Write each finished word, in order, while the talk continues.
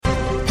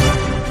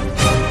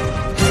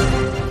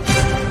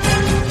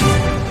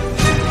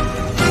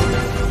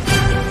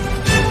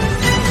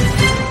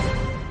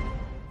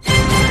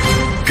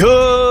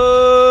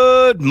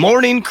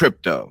morning,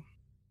 crypto.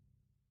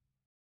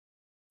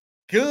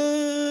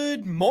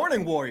 Good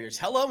morning, warriors.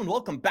 Hello, and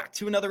welcome back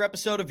to another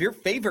episode of your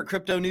favorite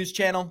crypto news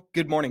channel,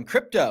 Good Morning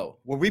Crypto,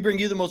 where we bring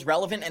you the most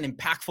relevant and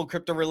impactful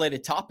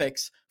crypto-related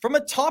topics from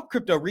a top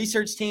crypto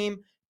research team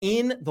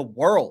in the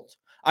world.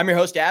 I'm your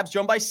host, Abs,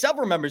 joined by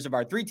several members of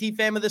our 3T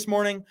family this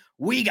morning.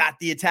 We got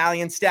the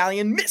Italian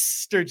stallion,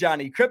 Mr.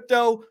 Johnny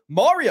Crypto.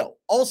 Mario,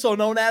 also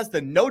known as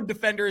the Node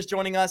Defender, is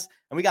joining us,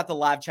 and we got the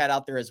live chat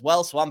out there as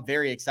well, so I'm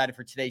very excited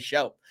for today's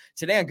show.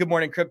 Today on Good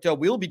Morning Crypto,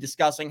 we will be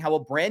discussing how a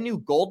brand new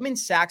Goldman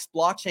Sachs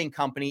blockchain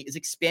company is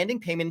expanding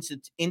payments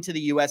into the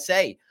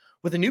USA.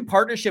 With a new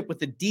partnership with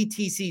the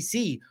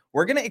DTCC,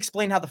 we're going to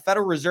explain how the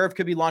Federal Reserve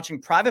could be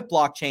launching private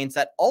blockchains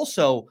that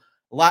also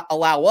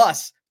allow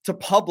us to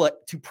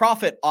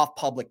profit off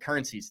public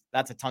currencies.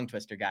 That's a tongue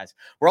twister, guys.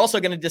 We're also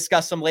going to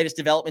discuss some latest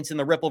developments in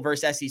the Ripple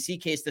versus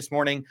SEC case this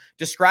morning,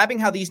 describing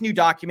how these new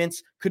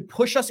documents could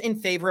push us in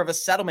favor of a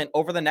settlement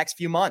over the next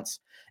few months.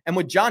 And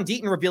with John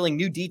Deaton revealing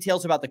new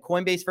details about the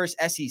Coinbase versus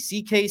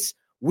SEC case,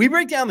 we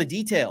break down the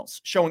details,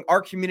 showing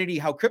our community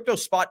how crypto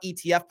spot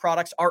ETF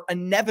products are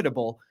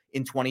inevitable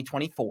in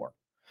 2024.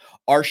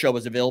 Our show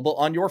is available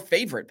on your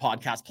favorite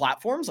podcast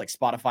platforms like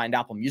Spotify and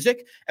Apple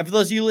Music. And for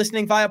those of you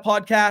listening via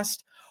podcast,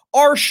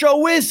 our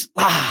show is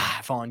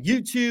live on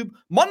YouTube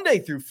Monday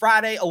through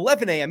Friday,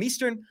 11 a.m.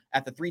 Eastern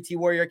at the 3T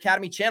Warrior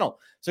Academy channel.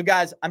 So,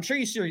 guys, I'm sure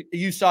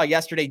you saw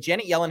yesterday,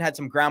 Janet Yellen had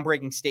some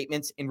groundbreaking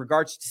statements in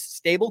regards to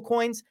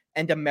stablecoins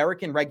and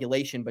American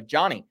regulation. But,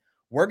 Johnny,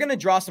 we're going to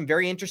draw some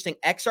very interesting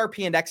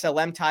XRP and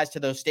XLM ties to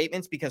those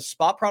statements because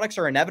spot products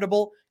are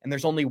inevitable, and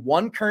there's only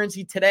one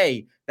currency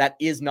today that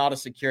is not a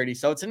security.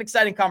 So it's an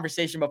exciting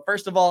conversation. But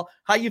first of all,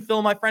 how you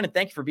feeling, my friend? And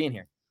thank you for being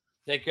here.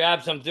 Thank you,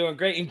 Abs. I'm doing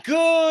great. And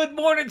good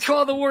morning to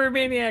all the Warrior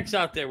Maniacs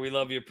out there. We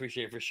love you.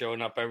 Appreciate you for showing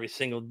up every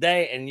single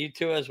day. And you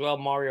too as well,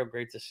 Mario.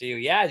 Great to see you.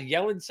 Yeah,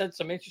 Yellen said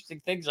some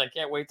interesting things. I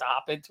can't wait to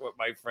hop into it,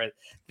 my friend.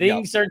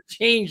 Things are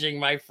changing,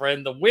 my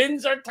friend. The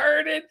winds are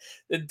turning.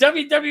 The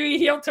WWE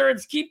heel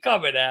turns keep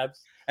coming,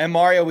 Abs. And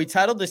Mario, we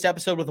titled this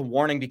episode with a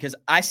warning because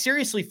I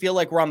seriously feel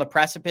like we're on the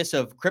precipice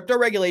of crypto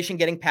regulation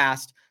getting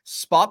passed,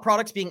 spot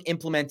products being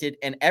implemented,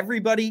 and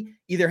everybody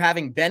either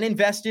having been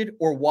invested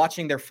or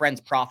watching their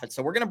friends profit.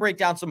 So we're going to break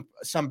down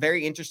some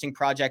very interesting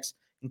projects,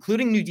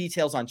 including new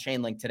details on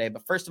Chainlink today.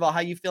 But first of all,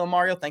 how you feeling,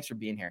 Mario? Thanks for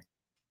being here.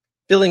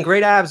 Feeling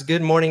great, Abs.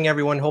 Good morning,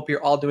 everyone. Hope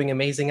you're all doing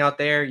amazing out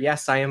there.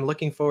 Yes, I am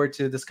looking forward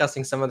to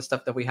discussing some of the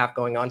stuff that we have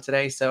going on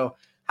today. So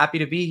happy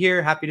to be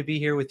here. Happy to be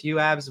here with you,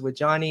 Abs, with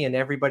Johnny, and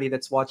everybody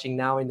that's watching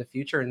now in the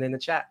future and in the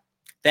chat.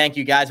 Thank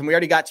you, guys. And we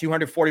already got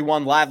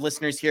 241 live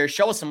listeners here.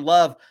 Show us some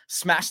love.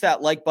 Smash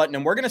that like button.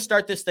 And we're going to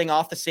start this thing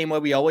off the same way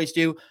we always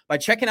do by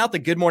checking out the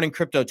Good Morning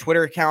Crypto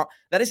Twitter account.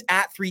 That is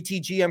at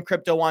 3TGM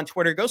Crypto on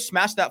Twitter. Go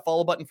smash that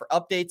follow button for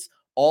updates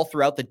all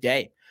throughout the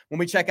day. When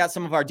we check out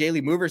some of our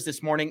daily movers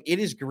this morning, it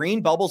is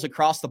green bubbles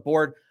across the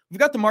board. We've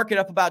got the market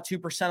up about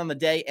 2% on the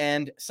day,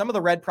 and some of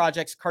the red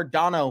projects,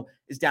 Cardano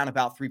is down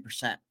about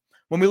 3%.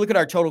 When we look at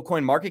our total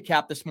coin market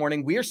cap this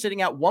morning, we are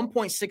sitting at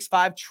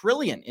 1.65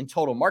 trillion in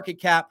total market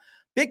cap.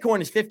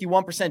 Bitcoin is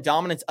 51%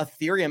 dominance.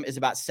 Ethereum is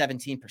about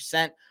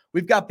 17%.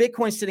 We've got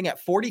Bitcoin sitting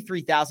at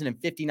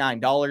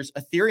 $43,059.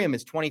 Ethereum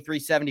is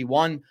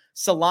 $23.71.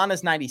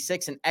 Solana's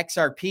 96, and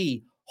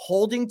XRP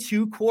holding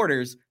 2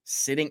 quarters,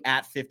 sitting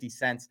at 50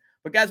 cents.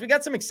 But guys, we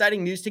got some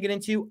exciting news to get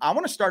into. I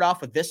want to start off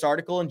with this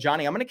article, and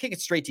Johnny, I'm going to kick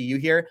it straight to you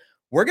here.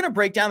 We're going to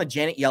break down the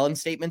Janet Yellen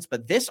statements,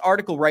 but this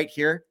article right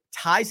here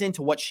ties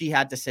into what she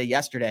had to say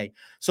yesterday.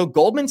 So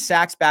Goldman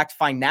Sachs-backed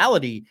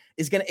Finality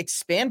is going to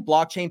expand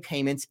blockchain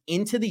payments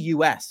into the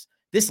U.S.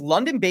 This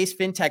London-based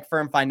fintech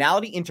firm,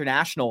 Finality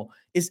International,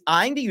 is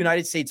eyeing the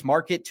United States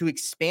market to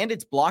expand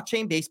its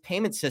blockchain-based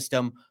payment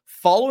system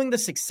following the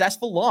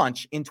successful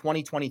launch in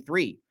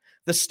 2023.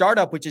 The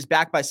startup, which is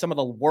backed by some of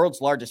the world's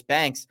largest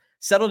banks,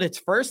 settled its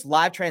first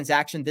live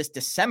transaction this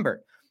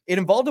December. It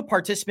involved a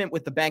participant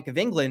with the Bank of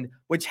England,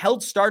 which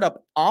held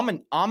startup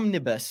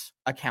Omnibus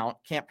account,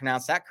 can't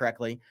pronounce that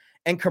correctly,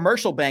 and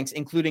commercial banks,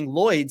 including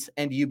Lloyds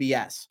and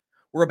UBS.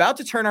 We're about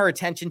to turn our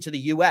attention to the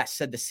U.S.,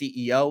 said the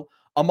CEO.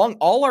 Among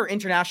all our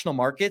international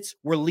markets,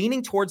 we're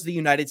leaning towards the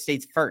United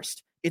States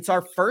first. It's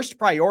our first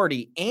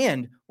priority,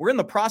 and we're in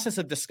the process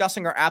of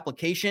discussing our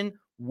application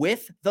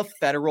with the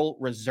Federal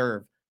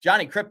Reserve.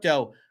 Johnny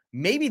Crypto,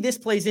 maybe this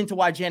plays into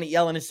why Janet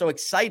Yellen is so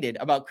excited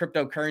about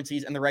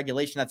cryptocurrencies and the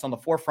regulation that's on the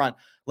forefront.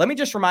 Let me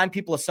just remind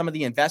people of some of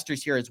the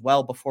investors here as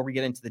well before we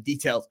get into the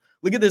details.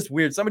 Look at this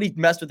weird. Somebody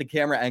messed with the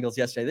camera angles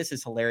yesterday. This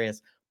is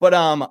hilarious. But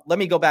let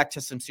me go back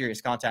to some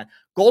serious content.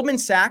 Goldman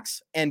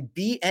Sachs and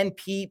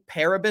BNP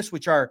Paribas,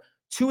 which are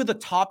 2 of the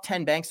top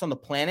 10 banks on the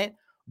planet,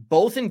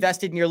 both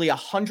invested nearly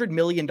 $100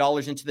 million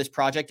into this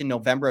project in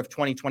November of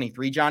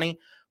 2023, Johnny.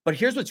 But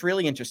here's what's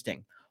really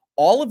interesting.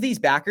 All of these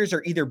backers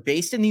are either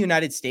based in the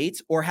United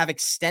States or have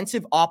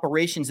extensive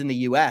operations in the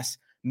U.S.,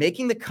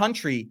 making the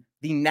country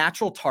the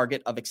natural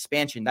target of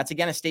expansion. That's,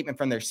 again, a statement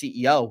from their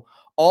CEO.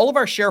 All of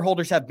our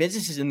shareholders have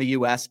businesses in the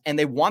U.S., and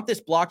they want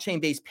this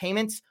blockchain-based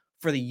payments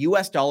for the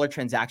U.S. dollar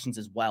transactions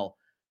as well.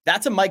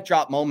 That's a mic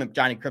drop moment,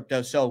 Johnny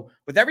Crypto. So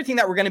with everything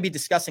that we're going to be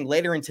discussing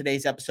later in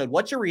today's episode,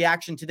 what's your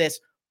reaction to this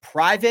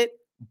private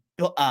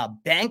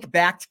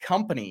bank-backed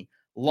company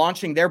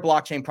launching their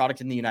blockchain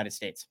product in the United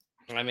States?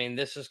 I mean,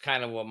 this is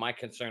kind of what my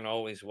concern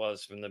always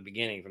was from the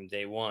beginning, from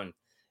day one,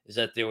 is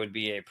that there would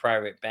be a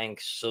private bank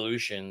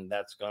solution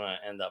that's going to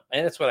end up.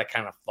 And that's what I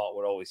kind of thought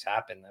would always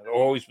happen. I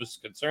always was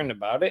concerned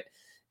about it.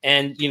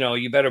 And,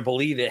 you better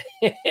believe it.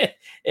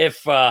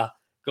 If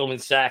Goldman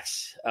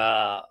Sachs,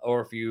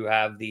 or if you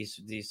have these,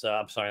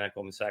 I'm sorry, not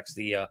Goldman Sachs,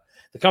 the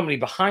company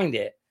behind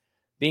it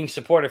being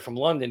supported from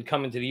London,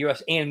 coming to the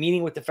U.S. and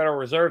meeting with the Federal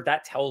Reserve,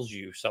 that tells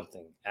you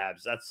something,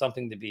 Abs. That's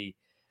something to be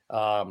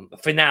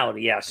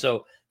finality. Yeah.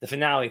 So the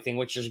finality thing,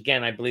 which is,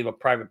 again, I believe a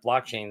private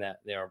blockchain that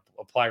they're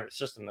a private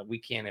system that we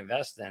can't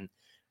invest in.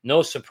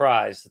 No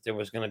surprise that there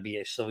was going to be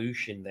a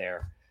solution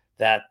there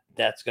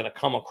that's going to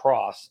come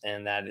across,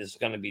 and that is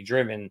going to be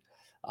driven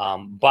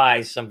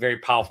by some very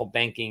powerful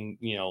banking,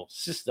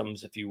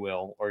 systems, if you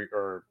will,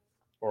 or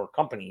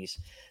companies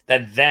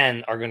that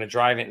then are going to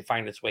drive it and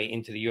find its way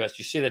into the U.S.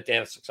 You see that they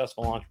had a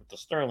successful launch with the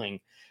Sterling.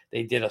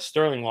 They did a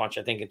Sterling launch,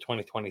 I think, in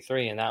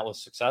 2023, and that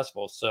was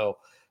successful. So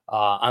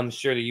I'm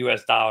sure the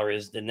U.S. dollar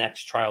is the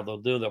next trial they'll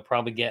do.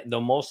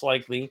 They'll most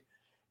likely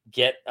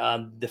get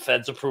the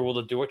Fed's approval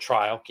to do a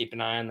trial. Keep an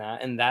eye on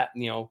that. And that,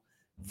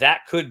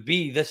 that could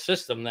be the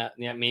system that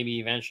maybe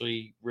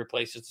eventually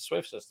replaces the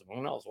SWIFT system.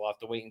 Who knows? We'll have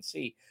to wait and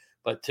see.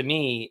 But to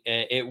me,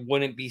 it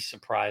wouldn't be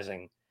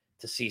surprising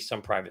to see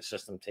some private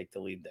system take the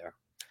lead there.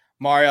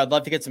 Mario, I'd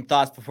love to get some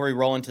thoughts before we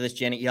roll into this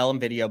Janet Yellen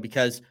video,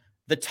 because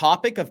the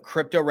topic of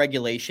crypto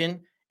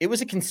regulation, it was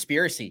a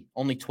conspiracy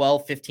only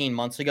 12, 15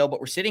 months ago, but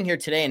we're sitting here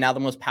today, and now the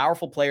most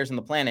powerful players on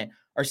the planet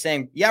are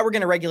saying, yeah, we're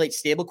going to regulate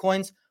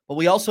stablecoins, but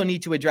we also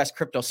need to address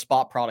crypto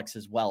spot products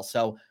as well.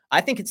 So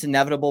I think it's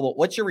inevitable, but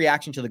what's your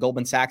reaction to the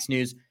Goldman Sachs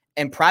news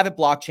and private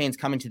blockchains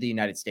coming to the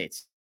United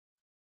States?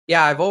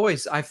 Yeah,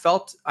 I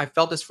felt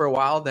this for a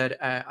while, that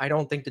I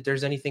don't think that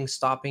there's anything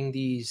stopping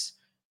these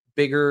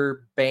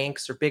bigger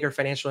banks or bigger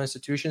financial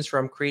institutions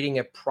from creating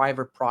a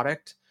private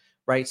product,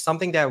 right?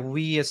 Something that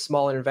we as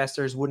small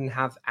investors wouldn't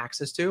have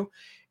access to.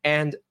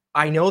 And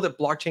I know that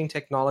blockchain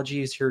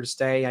technology is here to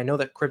stay. I know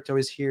that crypto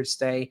is here to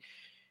stay.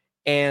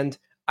 And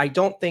I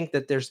don't think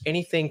that there's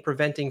anything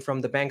preventing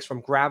from the banks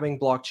from grabbing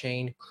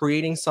blockchain,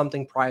 creating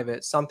something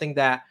private, something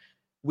that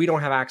we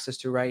don't have access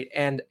to, right?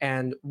 And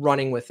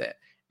running with it.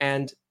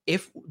 And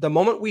if the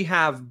moment we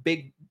have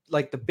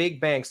the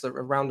big banks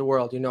around the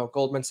world,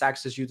 Goldman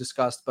Sachs, as you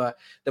discussed, but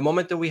the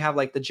moment that we have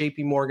like the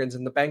JP Morgans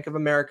and the Bank of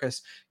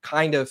America's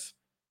kind of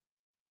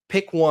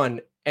pick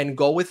one and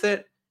go with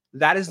it,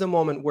 that is the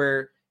moment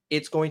where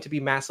it's going to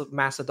be mass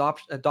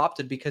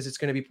adopted, because it's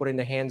going to be put in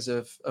the hands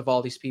of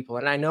all these people.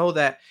 And I know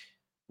that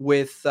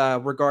with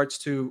regards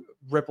to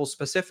Ripple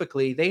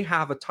specifically, they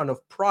have a ton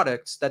of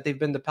products that they've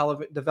been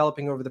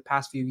developing over the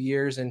past few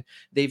years, and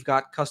they've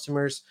got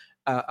customers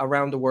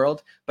around the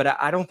world. But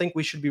I don't think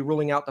we should be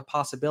ruling out the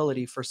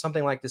possibility for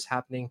something like this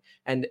happening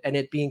and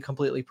it being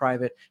completely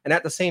private. And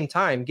at the same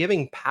time,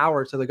 giving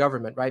power to the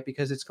government, right?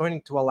 Because it's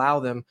going to allow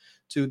them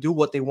to do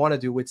what they want to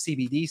do with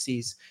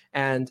CBDCs.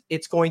 And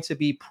it's going to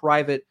be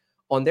private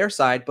on their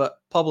side, but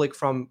public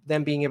from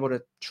them being able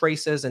to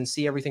trace us and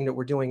see everything that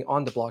we're doing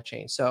on the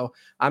blockchain. So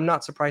I'm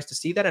not surprised to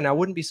see that. And I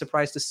wouldn't be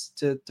surprised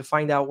to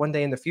find out one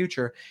day in the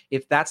future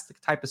if that's the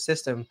type of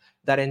system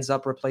that ends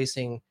up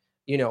replacing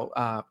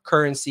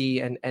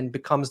currency and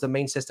becomes the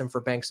main system for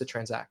banks to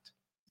transact.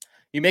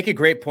 You make a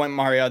great point,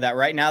 Mario, that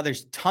right now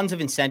there's tons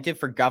of incentive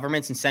for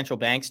governments and central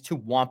banks to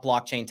want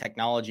blockchain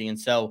technology. And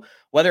so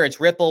whether it's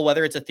Ripple,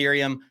 whether it's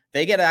Ethereum,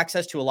 they get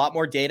access to a lot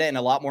more data and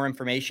a lot more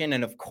information.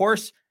 And of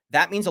course,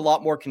 that means a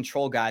lot more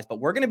control, guys. But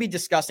we're going to be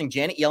discussing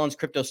Janet Yellen's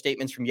crypto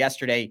statements from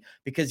yesterday,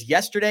 because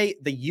yesterday,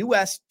 the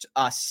U.S.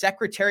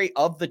 Secretary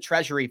of the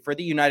Treasury for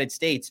the United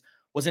States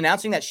was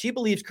announcing that she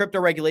believes crypto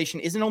regulation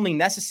isn't only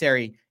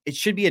necessary, it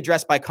should be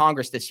addressed by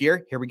Congress this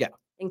year. Here we go.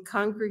 And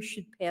Congress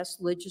should pass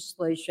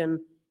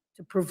legislation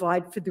to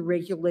provide for the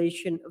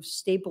regulation of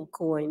stable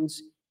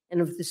coins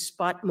and of the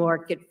spot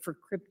market for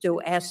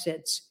crypto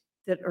assets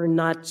that are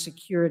not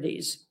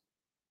securities.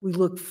 We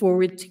look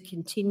forward to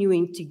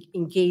continuing to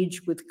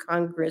engage with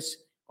Congress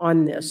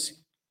on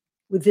this.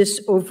 With this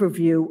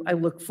overview, I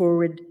look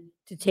forward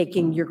to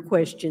taking your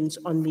questions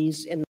on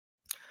these.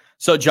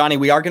 So, Johnny,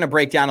 we are going to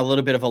break down a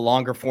little bit of a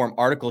longer form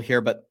article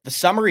here, but the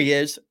summary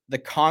is the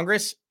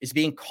Congress is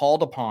being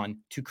called upon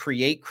to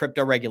create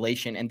crypto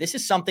regulation. And this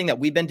is something that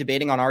we've been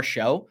debating on our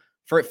show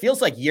for, it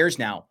feels like, years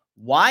now.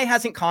 Why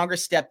hasn't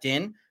Congress stepped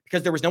in?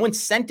 Because there was no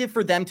incentive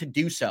for them to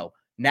do so.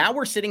 Now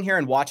we're sitting here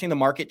and watching the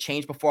market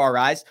change before our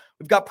eyes.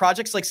 We've got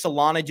projects like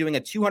Solana doing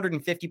a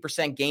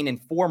 250% gain in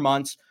 4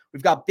 months.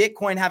 We've got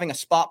Bitcoin having a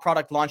spot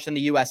product launched in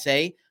the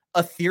USA.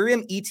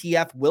 Ethereum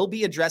ETF will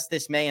be addressed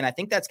this May, and I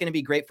think that's going to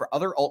be great for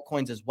other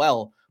altcoins as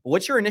well. But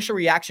what's your initial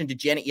reaction to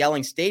Janet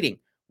Yellen stating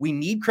we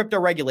need crypto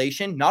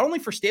regulation, not only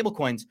for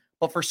stablecoins,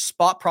 but for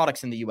spot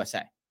products in the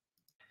USA?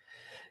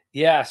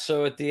 Yeah,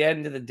 so at the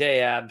end of the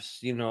day, Abs,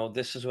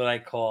 this is what I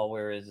call,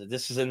 where is it?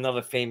 This is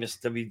another famous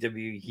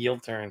WWE heel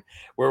turn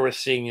where we're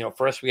seeing,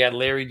 first we had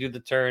Larry do the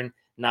turn.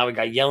 Now we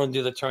got Yellen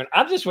do the turn.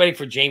 I'm just waiting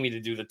for Jamie to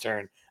do the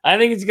turn. I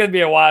think it's going to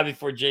be a while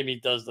before Jamie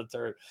does the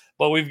turn.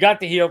 But we've got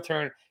the heel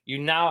turn.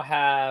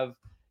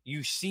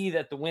 You see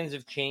that the winds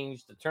have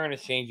changed. The turn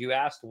has changed. You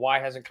asked, why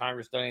hasn't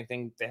Congress done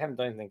anything? They haven't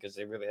done anything because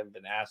they really haven't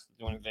been asked to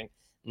do anything.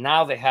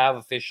 Now they have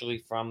officially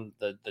from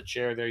the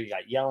chair there. You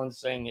got Yellen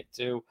saying it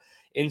too.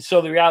 And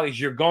so the reality is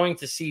you're going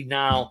to see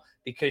now,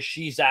 because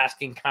she's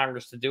asking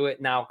Congress to do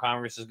it. Now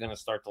Congress is going to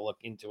start to look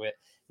into it.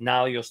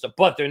 Now you'll start,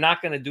 but they're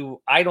not going to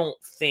do, I don't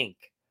think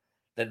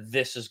that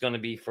this is going to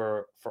be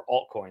for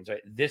altcoins,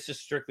 right? This is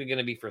strictly going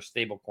to be for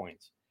stable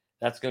coins.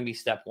 That's going to be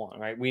step one,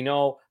 right? We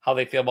know how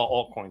they feel about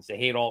altcoins. They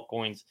hate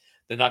altcoins.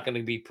 They're not going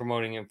to be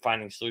promoting and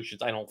finding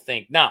solutions, I don't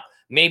think. Now,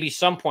 maybe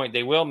some point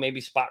they will. Maybe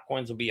spot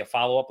coins will be a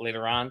follow-up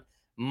later on.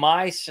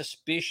 My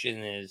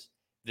suspicion is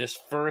this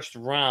first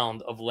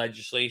round of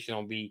legislation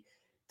will be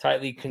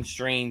tightly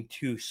constrained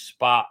to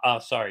stable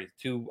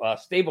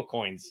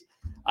coins.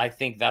 I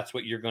think that's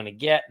what you're going to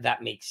get.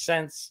 That makes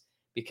sense,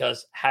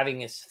 because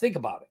having us think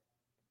about it.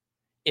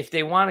 If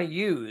they want to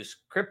use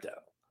crypto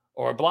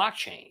or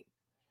blockchain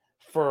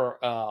for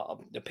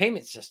the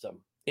payment system,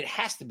 it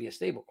has to be a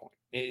stable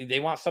coin. They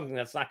want something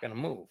that's not going to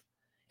move.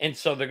 And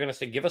so they're going to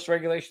say, give us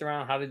regulation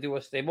around how to do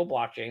a stable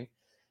blockchain.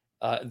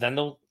 Then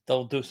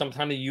they'll do some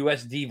kind of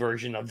USD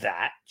version of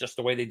that, just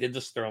the way they did the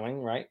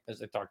sterling, right? As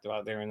they talked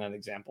about there in that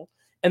example.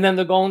 And then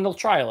they'll go and they'll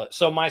trial it.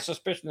 So my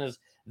suspicion is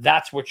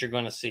that's what you're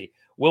going to see.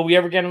 Will we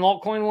ever get an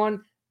altcoin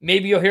one?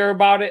 Maybe you'll hear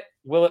about it.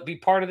 Will it be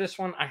part of this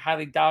one? I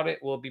highly doubt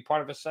it. Will it be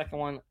part of a second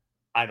one?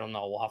 I don't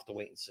know. We'll have to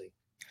wait and see.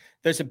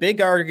 There's a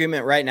big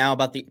argument right now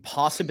about the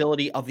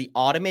possibility of the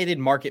automated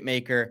market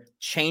maker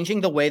changing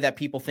the way that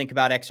people think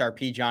about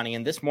XRP, Johnny.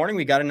 And this morning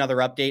we got another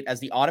update as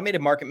the automated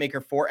market maker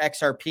for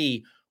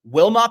XRP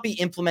will not be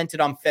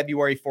implemented on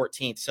February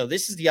 14th. So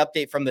this is the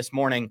update from this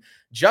morning.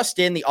 Just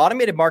in, the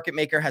automated market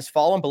maker has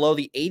fallen below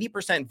the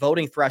 80%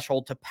 voting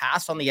threshold to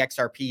pass on the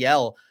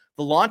XRPL.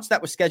 The launch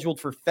that was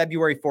scheduled for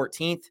February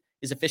 14th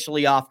is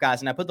officially off,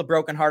 guys. And I put the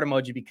broken heart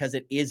emoji because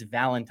it is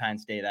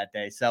Valentine's Day that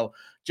day. So,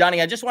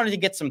 Johnny, I just wanted to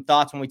get some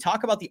thoughts. When we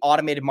talk about the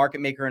automated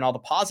market maker and all the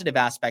positive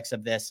aspects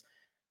of this,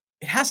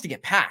 it has to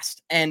get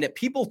passed. And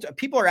people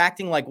are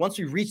acting like once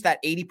we reach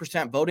that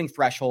 80% voting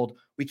threshold,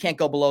 we can't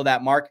go below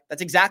that mark.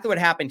 That's exactly what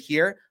happened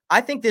here.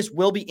 I think this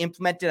will be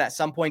implemented at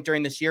some point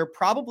during this year,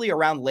 probably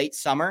around late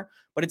summer,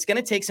 but it's going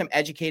to take some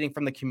educating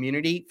from the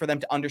community for them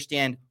to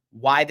understand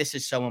why this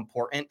is so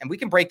important. And we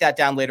can break that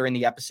down later in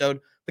the episode.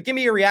 But give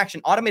me your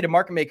reaction. Automated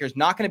market maker is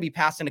not going to be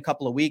passed in a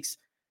couple of weeks.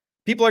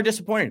 People are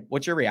disappointed.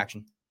 What's your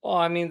reaction? Well,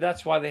 I mean,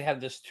 that's why they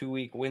have this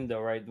 2-week window,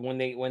 right? When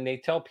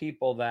they tell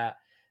people that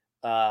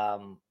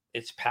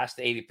it's past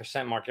the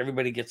 80% mark,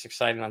 everybody gets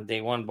excited on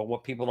day one. But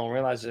what people don't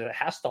realize is it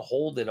has to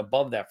hold it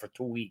above that for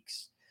 2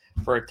 weeks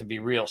for it to be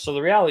real. So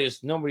the reality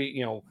is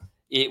nobody,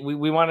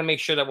 we want to make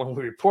sure that when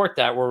we report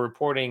that, we're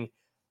reporting.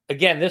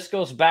 Again, this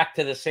goes back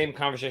to the same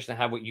conversation I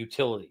had with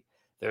utility.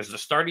 There's the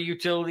start of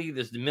utility,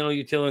 there's the middle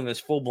utility, and there's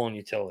full-blown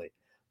utility.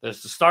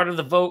 There's the start of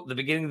the vote, the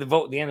beginning of the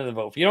vote, the end of the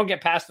vote. If you don't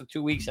get past the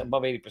 2 weeks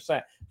above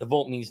 80%, the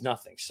vote means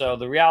nothing. So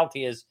the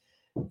reality is,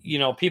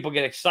 people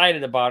get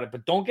excited about it,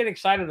 but don't get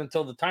excited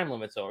until the time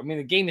limit's over. I mean,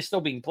 the game is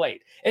still being played.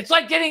 It's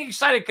like getting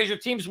excited because your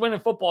team's winning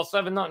football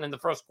 7-0 in the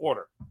first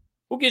quarter.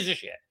 Who gives a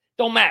shit?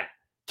 Don't matter.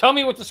 Tell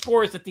me what the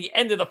score is at the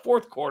end of the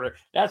fourth quarter.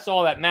 That's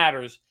all that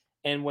matters.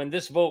 And when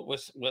this vote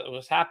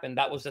was happened,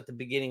 that was at the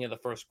beginning of the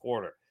first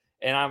quarter.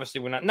 And obviously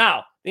we're not.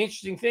 Now, the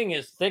interesting thing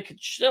is they could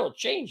still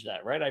change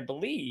that, right? I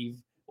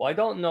believe. Well, I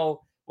don't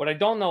know. What I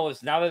don't know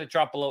is now that it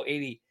dropped below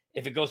 80,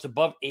 if it goes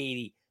above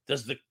 80,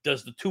 does the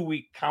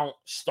 2-week count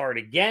start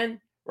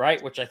again,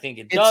 right? Which I think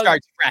it does. It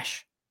starts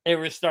fresh. It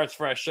restarts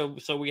fresh.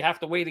 So we have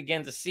to wait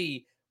again to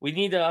see. We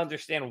need to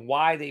understand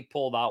why they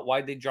pulled out,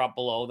 why they dropped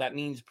below. That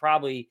means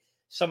probably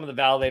some of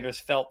the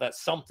validators felt that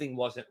something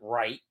wasn't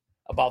right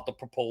about the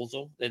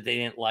proposal that they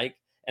didn't like,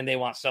 and they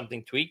want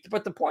something tweaked.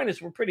 But the point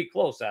is we're pretty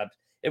close, Abs.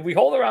 If we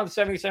hold around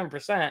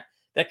 77%,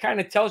 that kind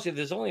of tells you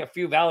there's only a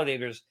few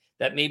validators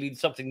that maybe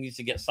something needs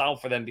to get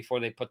solved for them before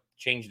they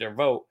change their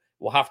vote.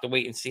 We'll have to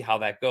wait and see how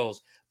that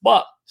goes.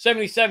 But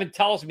 77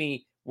 tells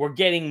me we're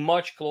getting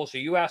much closer.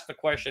 You asked the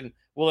question,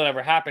 will it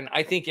ever happen?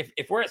 I think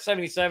if we're at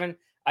 77,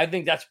 I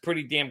think that's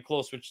pretty damn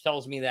close, which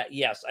tells me that,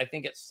 yes, I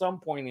think at some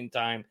point in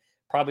time,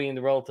 probably in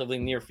the relatively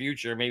near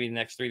future, maybe the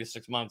next 3 to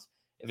 6 months,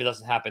 if it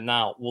doesn't happen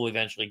now, we'll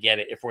eventually get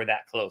it if we're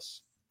that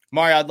close.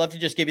 Mario, I'd love to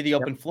just give you the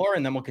open floor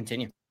and then we'll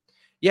continue.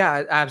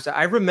 Yeah,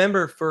 absolutely. I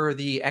remember for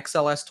the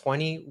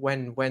XLS20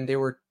 when they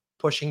were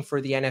pushing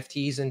for the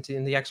NFTs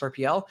in the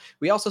XRPL,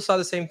 we also saw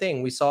the same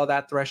thing. We saw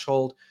that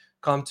threshold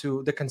come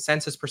to the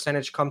consensus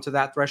percentage come to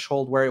that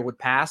threshold where it would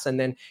pass, and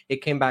then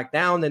it came back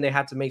down. Then they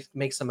had to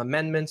make some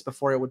amendments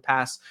before it would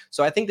pass.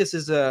 So I think this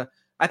is the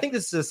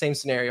same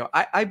scenario.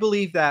 I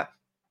believe that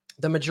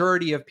the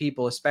majority of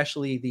people,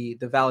 especially the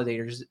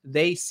validators,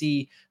 they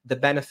see the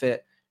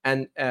benefit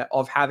and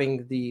of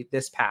having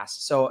this pass.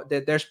 So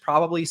there's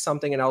probably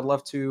something, and I would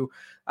love to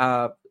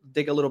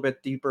dig a little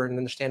bit deeper and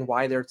understand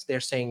why they're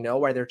saying no,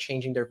 why they're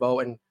changing their vote,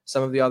 and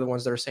some of the other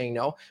ones that are saying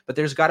no. But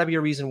there's got to be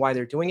a reason why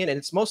they're doing it, and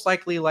it's most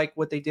likely like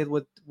what they did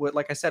with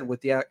like I said,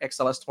 with the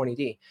XLS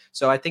 20D.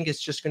 So I think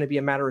it's just going to be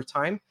a matter of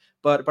time.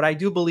 But I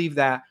do believe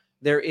that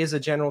there is a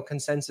general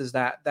consensus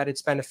that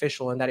it's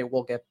beneficial and that it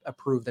will get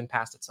approved and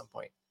passed at some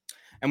point.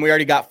 And we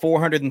already got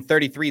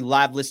 433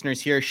 live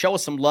listeners here. Show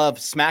us some love.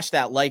 Smash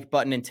that like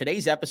button. In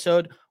today's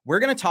episode, we're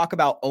going to talk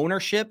about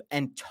ownership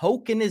and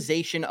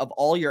tokenization of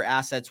all your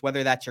assets,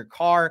 whether that's your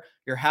car,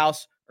 your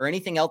house, or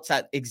anything else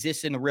that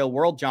exists in the real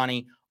world,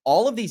 Johnny.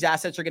 All of these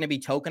assets are going to be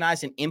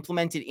tokenized and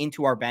implemented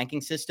into our banking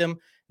system.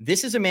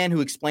 This is a man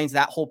who explains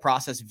that whole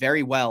process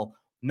very well.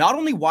 Not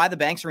only why the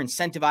banks are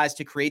incentivized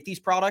to create these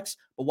products,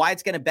 but why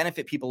it's going to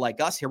benefit people like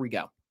us. Here we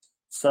go.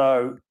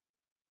 So,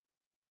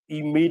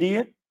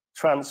 immediate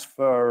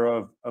transfer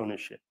of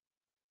ownership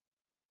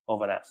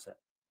of an asset.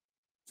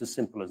 It's as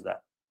simple as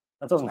that.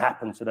 That doesn't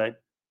happen today.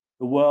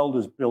 The world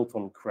is built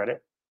on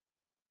credit.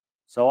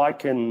 So I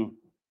can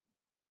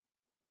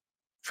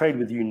trade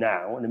with you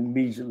now and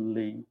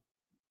immediately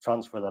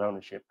transfer that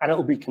ownership. And it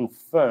will be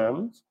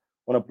confirmed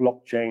on a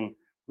blockchain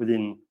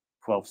within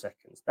 12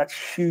 seconds.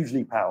 That's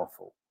hugely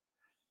powerful.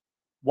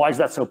 Why is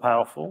that so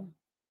powerful?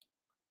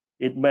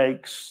 It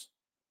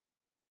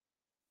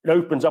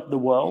opens up the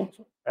world's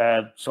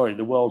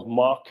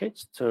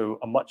markets to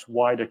a much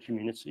wider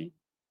community.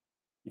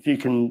 If you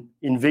can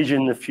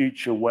envision the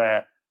future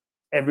where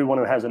everyone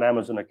who has an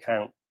Amazon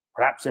account,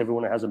 perhaps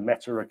everyone who has a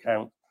Meta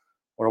account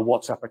or a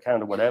WhatsApp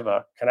account or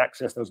whatever, can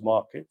access those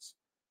markets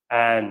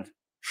and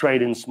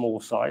trade in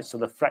small size. So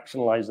the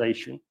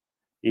fractionalization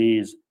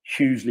is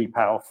hugely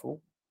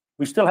powerful.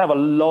 We still have a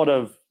lot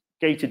of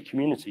gated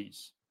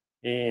communities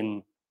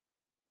in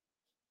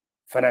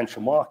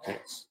financial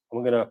markets,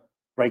 and we're going to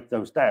break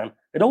those down.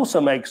 It also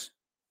makes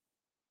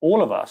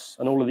all of us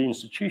and all of the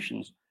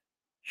institutions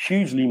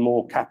hugely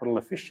more capital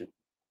efficient,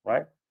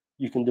 right?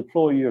 You can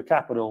deploy your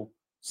capital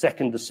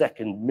second to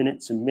second,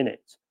 minute to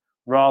minute,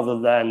 rather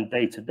than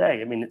day to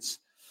day. I mean, it's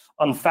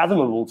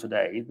unfathomable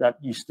today that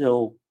you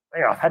still,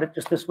 I've had it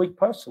just this week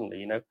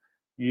personally,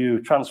 you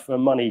transfer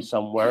money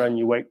somewhere and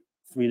you wait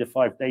 3 to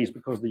 5 days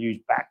because they use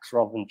backs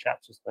rather than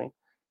chats or something.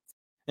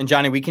 And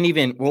Johnny,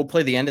 we'll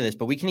play the end of this,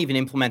 but we can even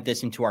implement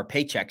this into our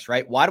paychecks,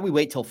 right? Why do we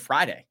wait till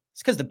Friday?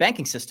 It's because the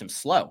banking system's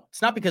slow.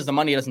 It's not because the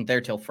money isn't there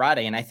till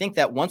Friday. And I think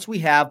that once we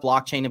have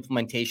blockchain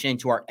implementation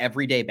into our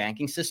everyday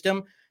banking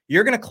system,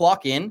 you're going to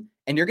clock in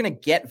and you're going to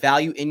get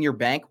value in your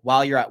bank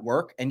while you're at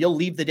work. And you'll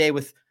leave the day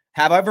with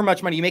however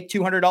much money you make,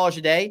 $200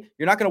 a day.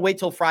 You're not going to wait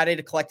till Friday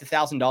to collect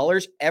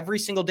 $1,000. Every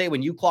single day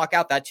when you clock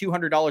out, that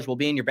 $200 will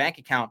be in your bank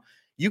account.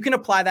 You can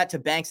apply that to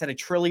banks at $1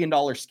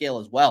 trillion scale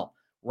as well.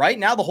 Right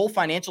now, the whole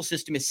financial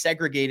system is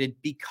segregated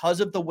because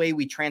of the way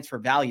we transfer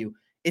value.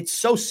 It's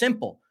so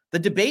simple. The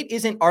debate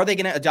isn't, are they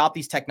going to adopt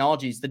these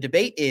technologies? The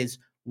debate is,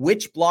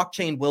 which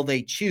blockchain will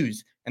they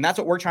choose? And that's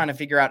what we're trying to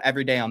figure out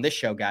every day on this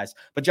show, guys.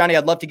 But Johnny,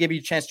 I'd love to give you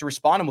a chance to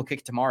respond and we'll kick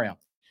it to Mario.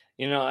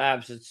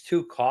 Abs, it's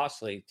too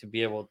costly to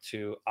be able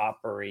to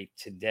operate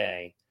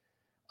today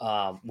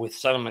with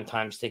settlement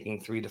times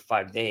taking 3 to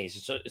 5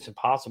 days. It's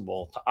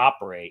impossible to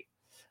operate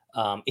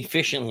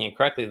efficiently and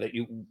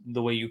correctly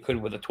the way you could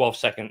with a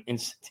 12-second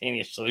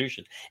instantaneous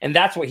solution. And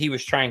that's what he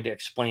was trying to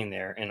explain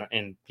there.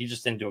 And he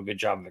just didn't do a good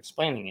job of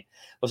explaining it.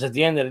 Was at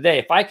the end of the day,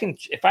 if I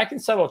can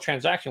settle a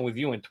transaction with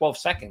you in 12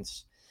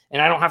 seconds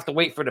and I don't have to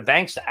wait for the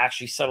banks to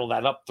actually settle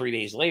that up 3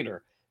 days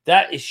later,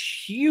 that is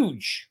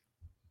huge.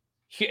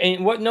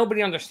 And what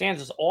nobody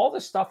understands is all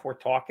the stuff we're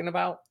talking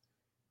about.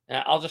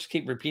 And I'll just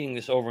keep repeating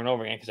this over and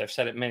over again because I've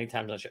said it many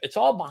times on the show. It's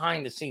all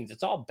behind the scenes.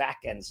 It's all back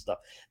end stuff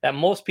that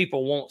most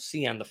people won't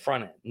see on the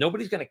front end.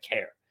 Nobody's going to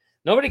care.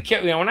 Nobody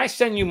cares. When I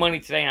send you money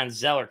today on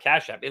Zelle or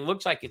Cash App, it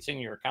looks like it's in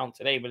your account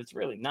today, but it's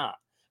really not.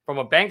 From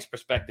a bank's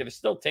perspective, it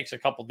still takes a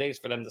couple days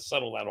for them to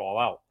settle that all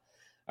out.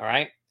 All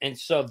right. And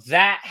so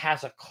that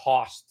has a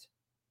cost,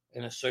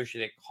 an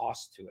associated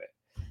cost to it.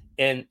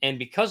 And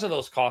because of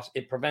those costs,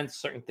 it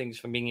prevents certain things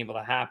from being able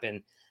to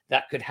happen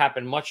that could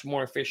happen much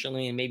more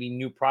efficiently, and maybe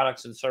new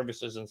products and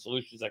services and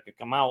solutions that could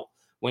come out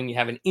when you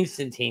have an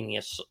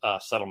instantaneous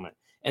settlement.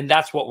 And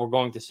that's what we're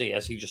going to see,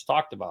 as he just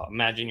talked about.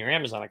 Imagine your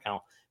Amazon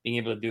account being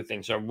able to do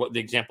things, or what the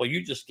example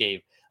you just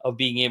gave of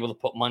being able to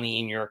put money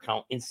in your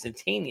account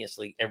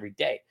instantaneously every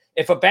day.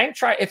 If a bank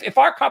if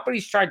our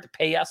companies tried to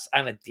pay us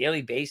on a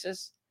daily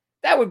basis,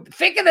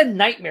 think of the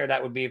nightmare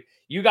that would be if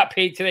you got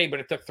paid today, but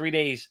it took 3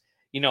 days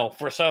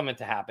for a settlement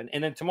to happen.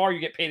 And then tomorrow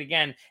you get paid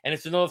again, and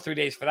it's another 3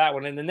 days for that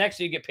one. And the next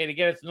day you get paid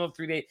again, it's another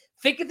 3 days.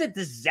 Think of the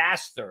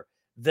disaster,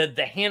 the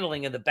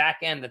handling of the back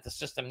end that the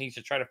system needs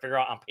to try to figure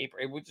out on paper.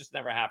 It would just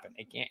never happen.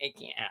 It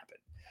can't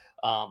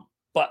happen.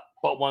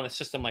 But when a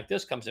system like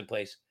this comes in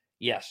place,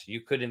 yes, you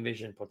could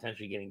envision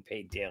potentially getting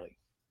paid daily.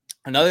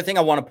 Another thing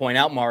I want to point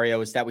out, Mario,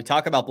 is that we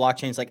talk about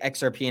blockchains like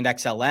XRP and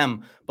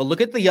XLM, but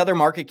look at the other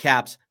market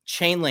caps,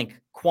 Chainlink,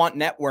 Quant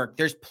Network.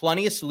 There's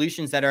plenty of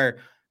solutions that are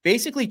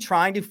basically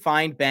trying to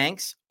find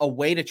banks a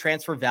way to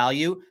transfer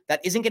value that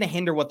isn't going to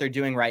hinder what they're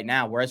doing right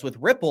now. Whereas with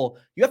Ripple,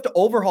 you have to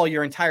overhaul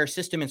your entire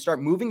system and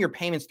start moving your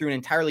payments through an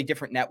entirely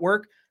different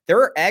network. There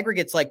are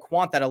aggregates like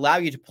Quant that allow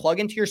you to plug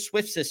into your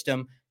Swift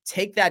system,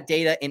 take that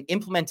data and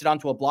implement it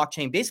onto a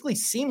blockchain basically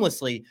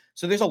seamlessly.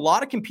 So there's a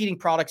lot of competing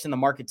products in the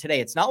market today.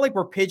 It's not like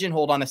we're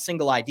pigeonholed on a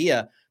single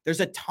idea. There's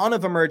a ton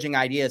of emerging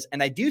ideas.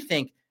 And I do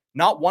think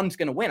not one's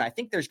going to win. I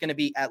think there's going to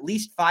be at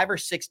least 5 or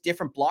 6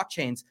 different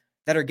blockchains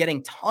that are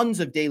getting tons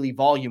of daily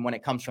volume when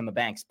it comes from the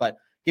banks. But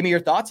give me your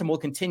thoughts and we'll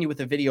continue with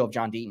the video of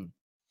John Deaton.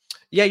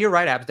 Yeah, you're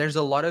right, Abs. There's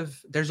a lot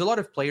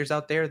of players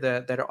out there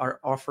that are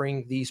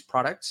offering these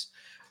products.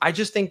 I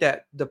just think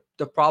that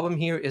the problem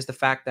here is the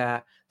fact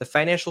that the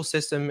financial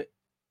system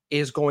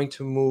is going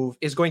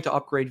to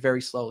upgrade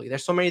very slowly.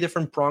 There's so many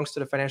different prongs to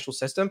the financial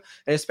system,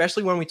 and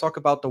especially when we talk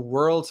about the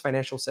world's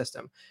financial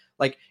system.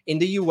 Like in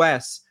the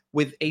US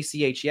with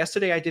ACH,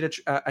 yesterday I did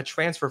a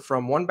transfer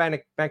from one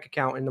bank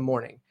account in the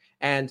morning,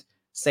 and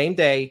same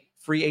day,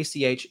 free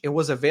ACH, it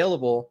was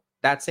available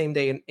that same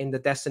day in the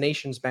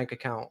destination's bank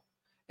account.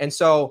 And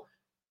so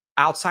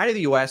outside of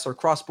the US or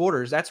cross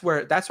borders, that's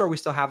where we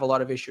still have a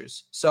lot of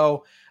issues.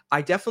 So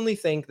I definitely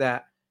think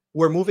that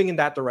we're moving in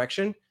that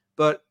direction,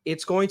 but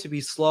it's going to be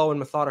slow and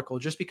methodical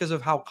just because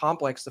of how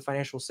complex the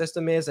financial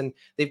system is. And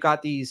they've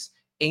got these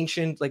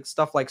ancient like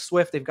stuff like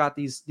Swift. They've got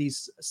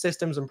these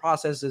systems and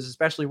processes,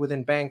 especially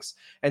within banks.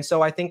 And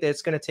so I think that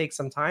it's going to take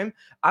some time.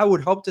 I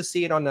would hope to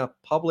see it on a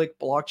public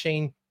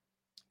blockchain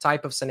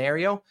type of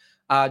scenario,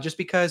 just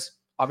because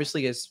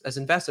obviously as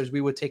investors, we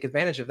would take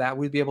advantage of that.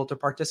 We'd be able to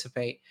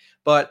participate,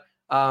 but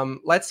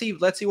let's see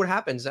what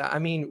happens. I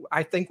mean,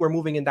 I think we're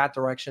moving in that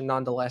direction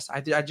nonetheless.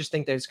 I just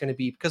think that it's going to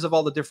be, because of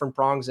all the different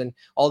prongs and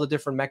all the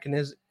different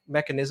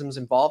mechanisms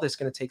involved, it's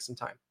going to take some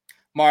time.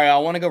 Mario, I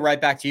want to go right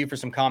back to you for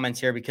some comments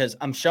here, because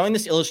I'm showing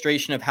this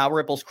illustration of how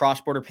Ripple's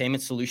cross-border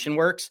payment solution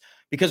works,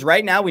 because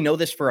right now we know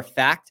this for a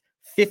fact.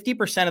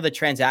 50% of the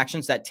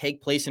transactions that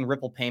take place in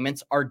Ripple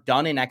payments are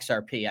done in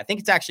XRP. I think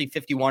it's actually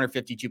 51 or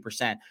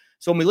 52%.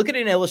 So when we look at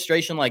an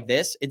illustration like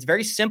this, it's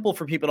very simple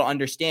for people to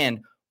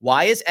understand.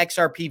 Why is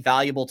XRP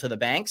valuable to the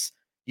banks?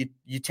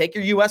 You take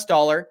your US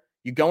dollar,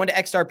 you go into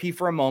XRP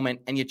for a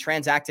moment, and you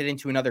transact it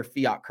into another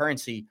fiat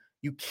currency.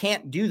 You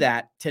can't do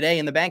that today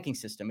in the banking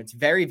system. It's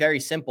very, very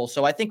simple.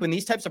 So I think when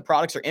these types of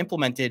products are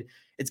implemented,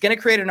 it's going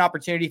to create an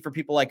opportunity for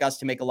people like us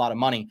to make a lot of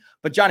money.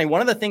 But Johnny,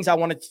 one of the things I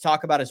wanted to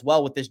talk about as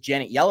well with this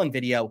Janet Yellen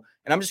video,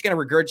 and I'm just going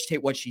to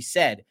regurgitate what she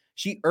said.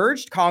 She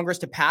urged Congress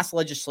to pass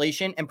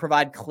legislation and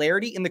provide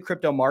clarity in the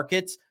crypto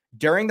markets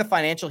during the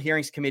Financial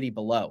Hearings Committee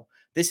below.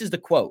 This is the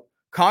quote.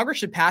 Congress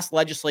should pass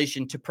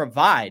legislation to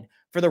provide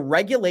for the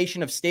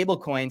regulation of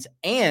stablecoins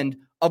and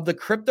of the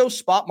crypto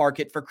spot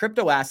market for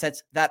crypto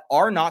assets that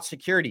are not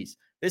securities.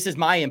 This is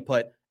my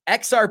input.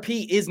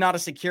 XRP is not a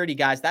security,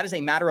 guys. That is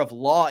a matter of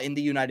law in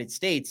the United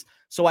States.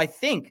 So I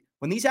think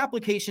when these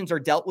applications are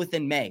dealt with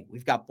in May,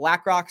 we've got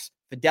BlackRock's,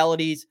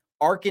 Fidelity's,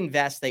 ARK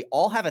Invest. They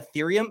all have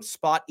Ethereum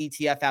spot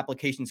ETF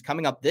applications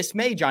coming up this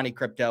May, Johnny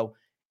Crypto.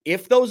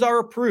 If those are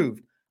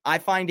approved, I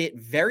find it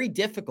very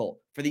difficult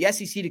for the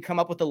SEC to come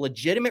up with a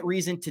legitimate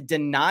reason to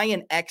deny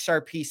an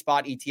XRP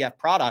spot ETF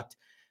product.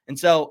 And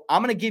so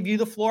I'm going to give you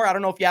the floor. I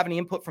don't know if you have any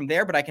input from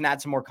there, but I can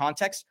add some more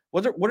context.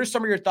 What are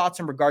some of your thoughts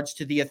in regards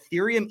to the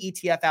Ethereum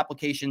ETF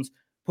applications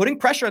putting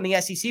pressure on the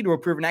SEC to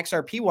approve an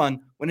XRP one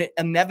when it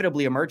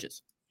inevitably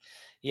emerges?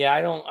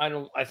 Yeah,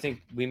 I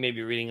think we may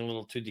be reading a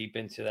little too deep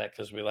into that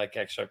because we like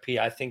XRP.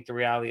 I think the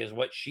reality is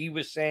what she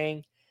was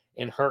saying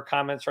in her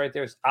comments right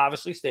there is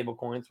obviously stable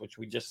coins, which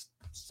we just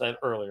said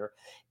earlier.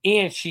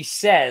 And she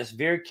says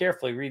very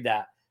carefully, read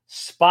that,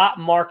 spot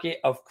market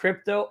of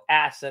crypto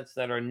assets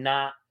that are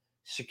not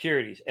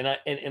securities.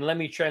 And let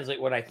me translate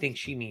what I think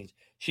she means.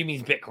 She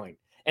means Bitcoin.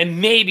 And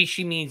maybe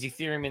she means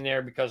Ethereum in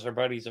there because her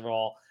buddies have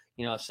all,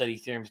 said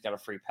Ethereum's got a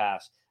free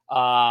pass.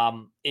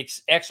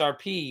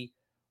 XRP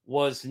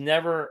was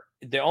never,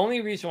 the only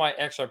reason why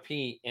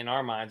XRP in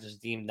our minds is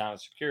deemed not a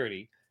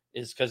security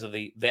is because of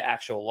the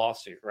actual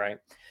lawsuit, right?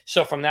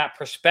 So from that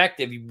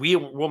perspective, we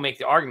will make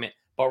the argument.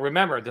 But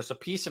remember, there's a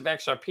piece of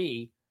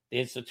XRP, the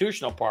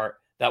institutional part,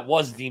 that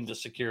was deemed a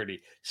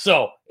security.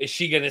 So is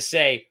she going to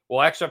say,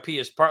 well, XRP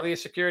is partly a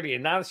security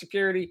and not a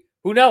security?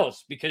 Who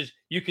knows? Because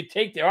you could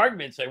take the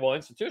argument and say, well,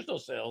 institutional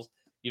sales,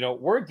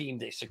 were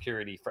deemed a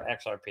security for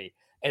XRP.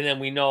 And then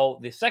we know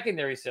the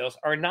secondary sales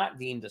are not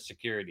deemed a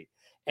security.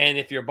 And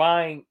if you're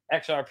buying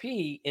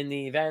XRP in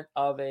the event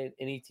of an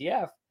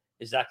ETF,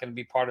 is that going to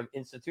be part of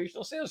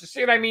institutional sales? You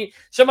see what I mean?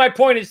 So my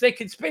point is they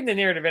can spin the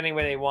narrative any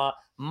way they want.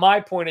 My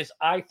point is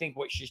I think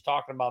what she's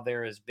talking about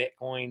there is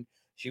Bitcoin.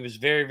 She was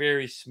very,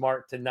 very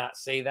smart to not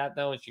say that,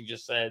 though. And she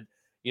just said,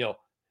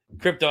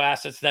 crypto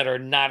assets that are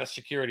not a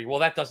security. Well,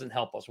 that doesn't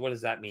help us. What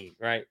does that mean,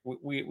 right?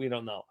 We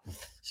don't know.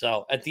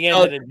 So at the end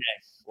of the day.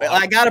 Well,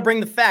 I got to bring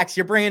the facts.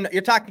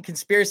 You're talking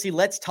conspiracy.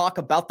 Let's talk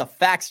about the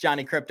facts,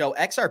 Johnny Crypto.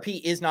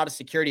 XRP is not a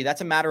security.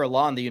 That's a matter of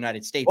law in the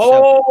United States.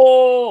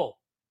 Oh,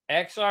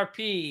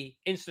 XRP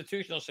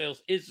institutional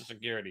sales is a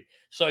security.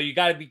 So you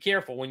got to be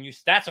careful when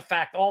that's a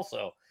fact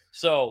also.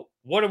 So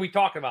what are we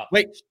talking about?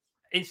 Wait,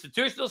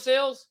 institutional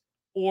sales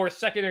or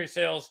secondary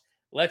sales.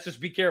 Let's just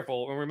be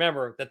careful and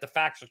remember that the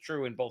facts are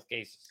true in both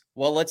cases.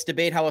 Well, let's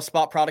debate how a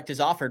spot product is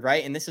offered,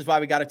 right? And this is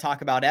why we got to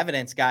talk about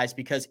evidence, guys,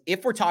 because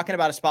if we're talking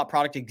about a spot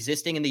product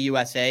existing in the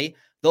USA,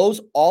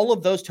 all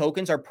of those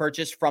tokens are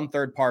purchased from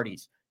third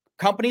parties.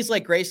 Companies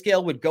like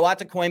Grayscale would go out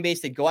to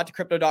Coinbase, they'd go out to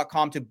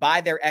crypto.com to buy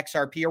their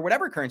XRP or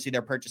whatever currency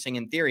they're purchasing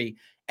in theory,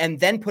 and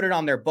then put it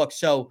on their books.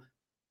 So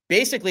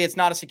basically, it's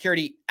not a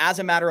security as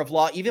a matter of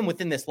law, even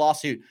within this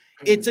lawsuit.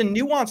 It's a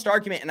nuanced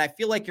argument, and I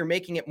feel like you're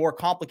making it more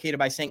complicated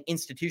by saying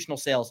institutional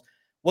sales.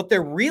 What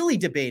they're really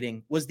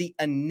debating was the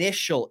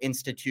initial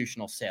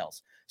institutional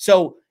sales.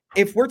 So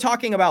if we're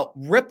talking about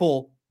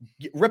Ripple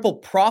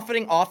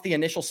profiting off the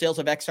initial sales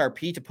of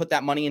XRP to put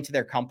that money into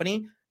their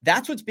company,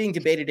 that's what's being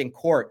debated in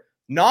court,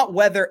 not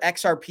whether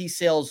XRP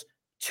sales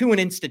to an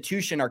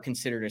institution are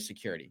considered a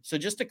security. So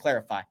just to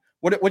clarify,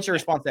 what's your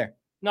response there?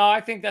 No, I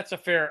think that's a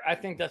fair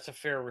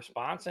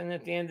response. And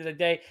at the end of the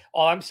day,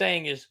 all I'm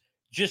saying is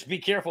just be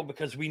careful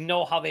because we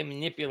know how they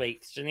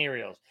manipulate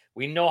scenarios.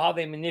 We know how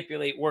they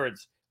manipulate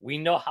words. We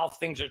know how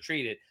things are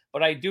treated.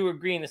 But I do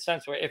agree in the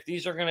sense where if the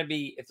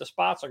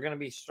spots are going to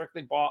be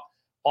strictly bought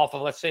off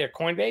of, let's say, a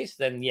Coinbase,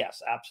 then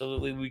yes,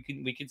 absolutely.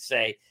 We could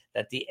say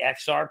that the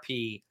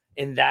XRP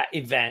in that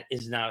event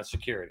is not a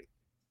security.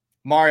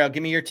 Mario,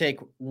 give me your take.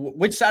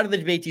 Which side of the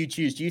debate do you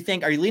choose?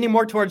 Are you leaning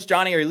more towards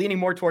Johnny? Or are you leaning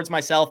more towards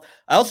myself?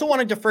 I also want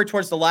to defer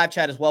towards the live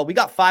chat as well. We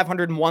got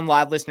 501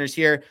 live listeners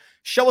here.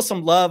 Show us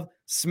some love.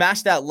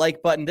 Smash that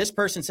like button. This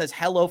person says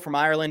hello from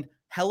Ireland.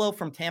 Hello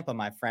from Tampa,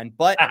 my friend.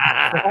 But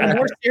on a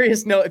more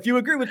serious note, if you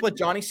agree with what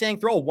Johnny's saying,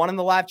 throw a 1 in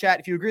the live chat.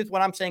 If you agree with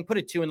what I'm saying, put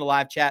a 2 in the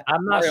live chat.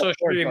 I'm not so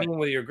sure you mean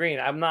what you're agreeing.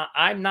 I'm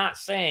not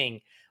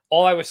saying.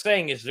 All I was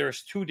saying is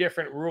there's 2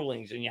 different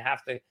rulings, and you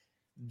have to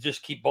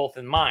just keep both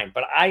in mind.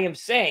 But I am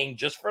saying,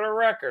 just for the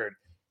record,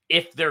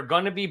 if they're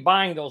going to be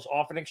buying those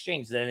off an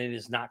exchange, then it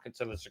is not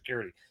considered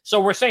security. So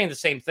we're saying the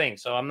same thing.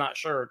 So I'm not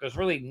sure. There's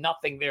really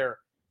nothing there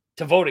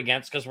to vote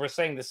against because we're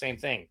saying the same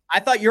thing. I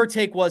thought your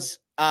take was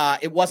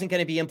it wasn't going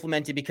to be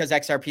implemented because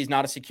XRP is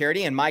not a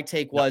security. And my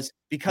take was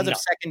because of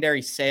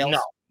secondary sales.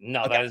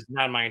 No, Okay. That is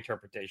not my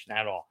interpretation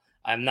at all.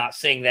 I'm not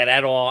saying that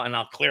at all. And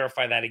I'll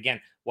clarify that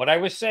again. What I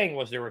was saying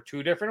was there were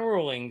 2 different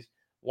rulings.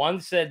 One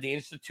said the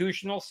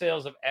institutional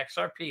sales of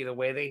XRP, the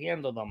way they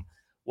handled them,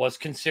 was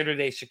considered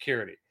a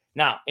security.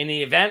 Now, in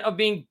the event of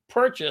being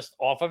purchased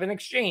off of an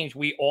exchange,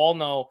 we all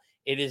know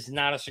it is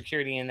not a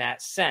security in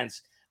that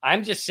sense.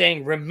 I'm just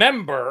saying,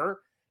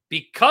 remember,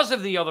 because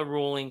of the other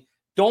ruling,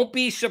 don't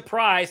be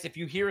surprised if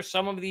you hear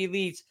some of the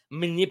elites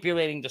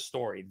manipulating the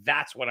story.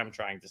 That's what I'm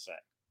trying to say.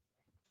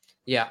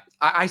 Yeah,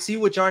 I see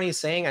what Johnny is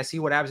saying. I see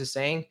what Abs is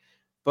saying.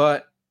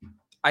 But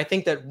I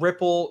think that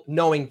Ripple,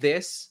 knowing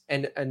this,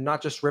 and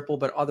not just Ripple,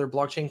 but other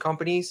blockchain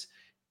companies,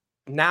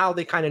 now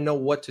they kind of know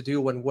what to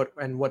do and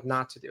what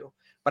not to do.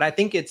 But I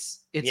think it's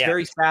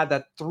very sad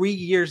that 3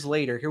 years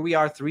later, here we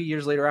are 3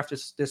 years later after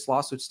this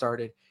lawsuit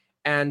started,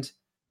 and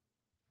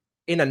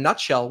in a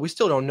nutshell, we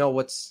still don't know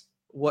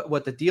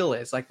what the deal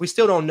is. Like we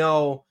still don't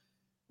know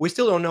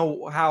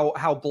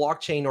how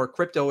blockchain or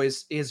crypto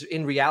is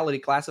in reality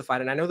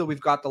classified. And I know that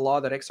we've got the law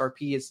that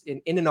XRP is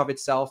in and of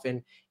itself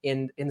in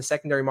the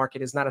secondary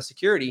market is not a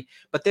security,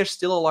 but there's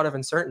still a lot of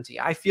uncertainty.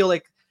 I feel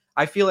like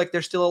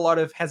there's still a lot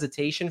of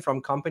hesitation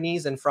from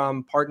companies and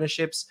from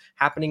partnerships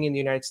happening in the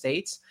United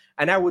States.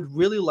 And I would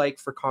really like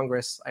for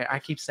Congress, I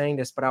keep saying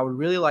this, but I would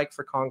really like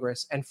for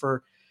Congress and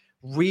for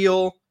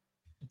real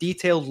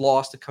detailed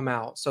laws to come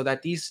out so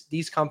that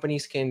these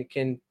companies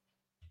can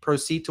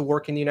proceed to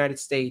work in the United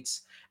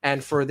States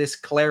and for this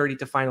clarity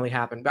to finally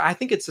happen. But I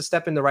think it's a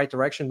step in the right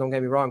direction, don't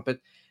get me wrong, but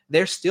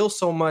there's still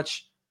so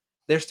much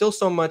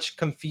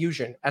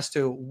confusion as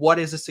to what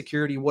is a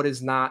security, what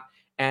is not.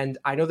 And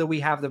I know that we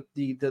have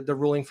the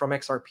ruling from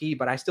XRP,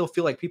 but I still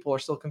feel like people are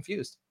still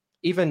confused,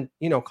 even,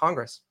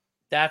 Congress.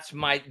 That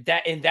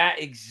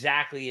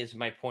exactly is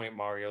my point,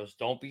 Marios.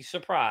 Don't be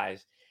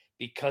surprised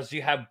because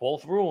you have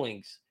both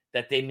rulings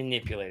that they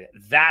manipulated.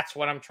 That's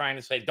what I'm trying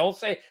to say. Don't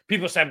say,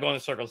 people say I'm going in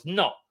circles.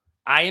 No,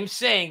 I am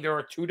saying there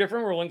are 2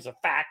 different rulings, a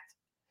fact,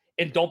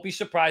 and don't be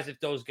surprised if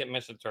those get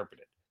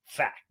misinterpreted.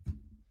 Fact.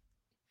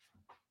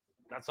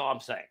 That's all I'm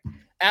saying.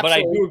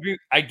 Absolutely.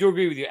 But I do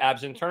agree with you,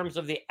 Abs, in terms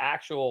of the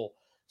actual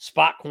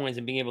spot coins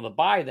and being able to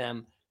buy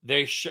them.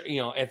 They should,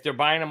 if they're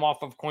buying them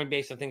off of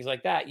Coinbase and things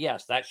like that,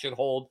 yes, that should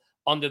hold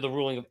under the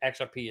ruling of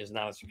XRP is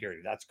not a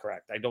security. That's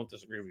correct. I don't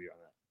disagree with you on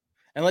that.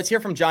 And let's hear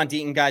from John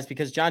Deaton, guys,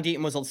 because John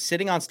Deaton was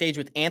sitting on stage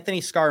with Anthony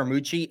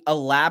Scaramucci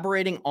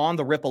elaborating on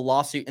the Ripple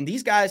lawsuit. And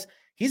these guys,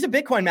 he's a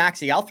Bitcoin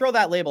maxi. I'll throw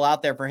that label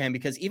out there for him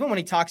because even when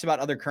he talks about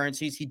other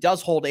currencies, he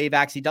does hold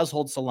AVAX, he does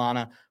hold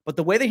Solana. But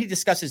the way that he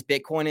discusses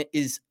Bitcoin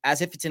is as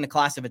if it's in a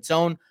class of its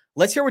own.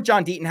 Let's hear what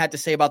John Deaton had to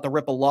say about the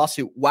Ripple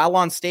lawsuit while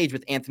on stage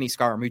with Anthony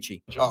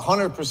Scaramucci.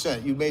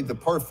 100%. You made the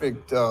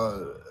perfect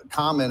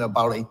comment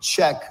about a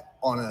check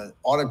on an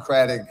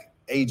autocratic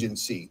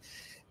agency.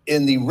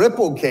 In the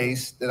Ripple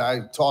case that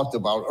I talked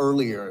about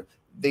earlier,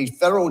 the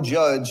federal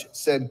judge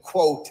said,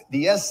 quote,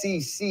 the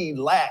SEC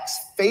lacks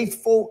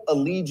faithful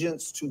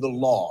allegiance to the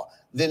law.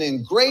 Then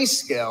in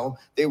Grayscale,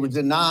 they were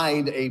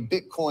denied a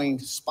Bitcoin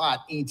spot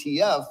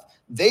ETF.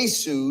 They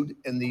sued,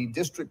 and the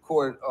District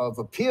Court of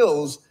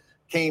Appeals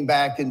came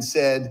back and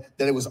said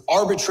that it was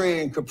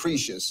arbitrary and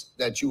capricious,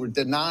 that you were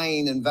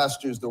denying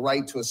investors the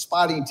right to a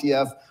spot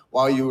ETF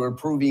while you were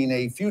approving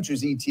a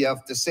futures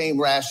ETF. The same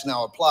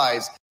rationale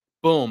applies.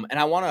 Boom. And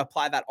I want to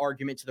apply that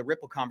argument to the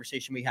Ripple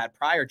conversation we had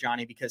prior,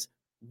 Johnny, because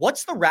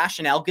what's the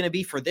rationale going to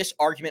be for this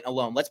argument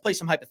alone? Let's play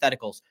some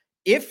hypotheticals.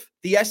 If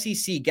the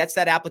SEC gets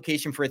that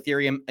application for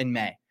Ethereum in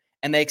May,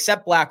 and they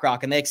accept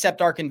BlackRock, and they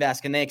accept ARK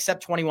Invest, and they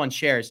accept 21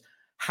 shares,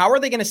 how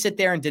are they going to sit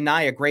there and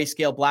deny a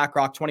Grayscale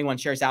BlackRock 21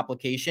 shares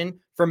application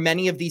for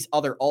many of these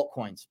other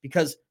altcoins?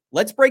 Because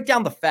let's break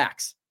down the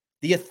facts.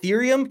 The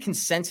Ethereum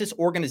Consensus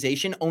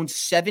Organization owns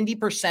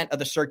 70% of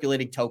the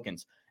circulating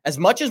tokens. As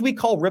much as we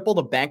call Ripple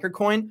the banker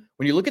coin,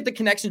 when you look at the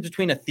connections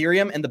between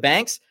Ethereum and the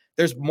banks,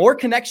 there's more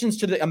connections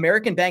to the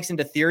American banks and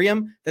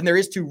Ethereum than there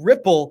is to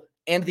Ripple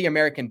and the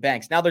American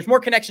banks. Now, there's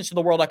more connections to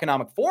the World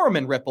Economic Forum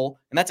and Ripple,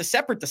 and that's a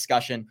separate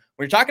discussion.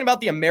 When you're talking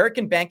about the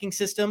American banking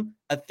system,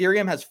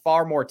 Ethereum has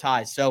far more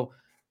ties. So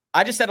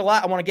I just said a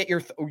lot. I want to get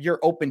your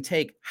open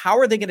take. How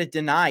are they going to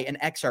deny an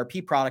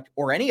XRP product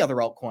or any other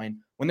altcoin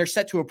when they're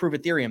set to approve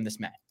Ethereum this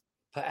May?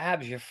 But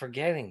Abs, you're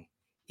forgetting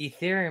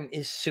Ethereum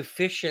is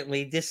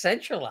sufficiently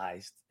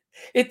decentralized.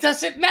 It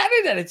doesn't matter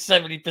that it's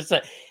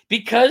 70%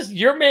 because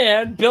your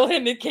man, Bill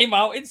Hinman, came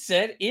out and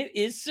said it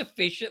is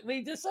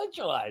sufficiently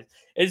decentralized.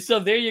 And so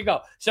there you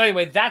go. So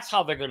anyway, that's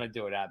how they're going to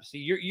do it, Abs.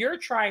 You're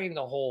trying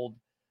to hold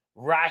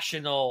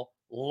rational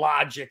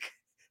logic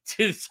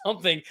to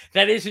something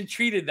that isn't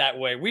treated that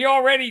way. We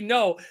already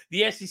know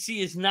the SEC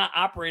is not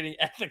operating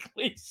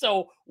ethically.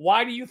 So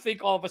why do you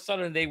think all of a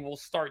sudden they will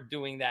start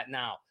doing that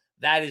now?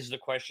 That is the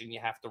question you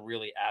have to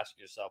really ask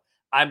yourself.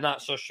 I'm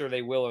not so sure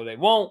they will or they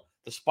won't.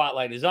 The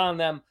spotlight is on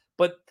them,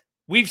 but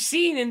we've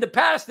seen in the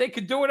past they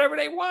could do whatever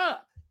they want.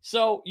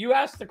 So you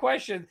ask the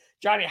question,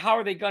 Johnny, how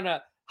are they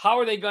gonna,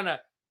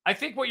 I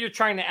think what you're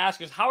trying to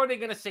ask is how are they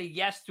going to say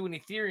yes to an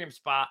Ethereum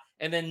spot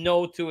and then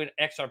no to an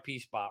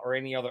XRP spot or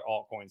any other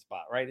altcoin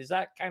spot, right? Is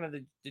that kind of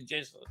the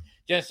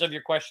gist of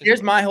your question?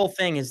 Here's my whole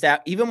thing is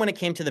that even when it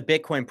came to the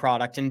Bitcoin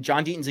product, and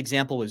John Deaton's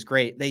example was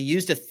great, they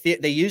used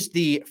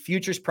the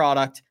futures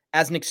product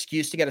as an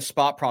excuse to get a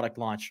spot product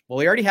launch. Well,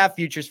 we already have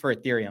futures for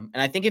Ethereum.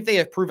 And I think if they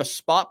approve a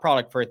spot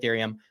product for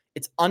Ethereum,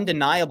 it's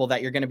undeniable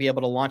that you're going to be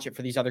able to launch it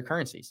for these other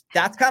currencies.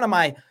 That's kind of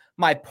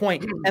my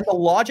point. And the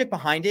logic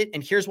behind it,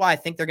 and here's why I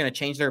think they're going to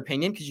change their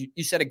opinion, because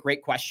you said a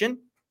great question.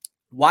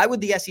 Why would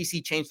the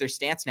SEC change their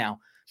stance now?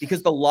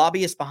 Because the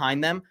lobbyists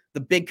behind them,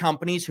 the big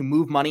companies who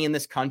move money in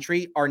this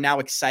country, are now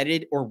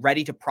excited or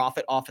ready to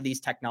profit off of these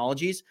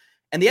technologies.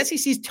 And the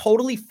SEC's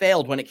totally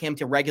failed when it came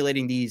to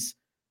regulating these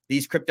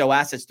crypto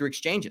assets through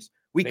exchanges.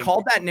 We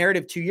called that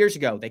narrative 2 years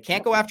ago. They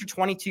can't go after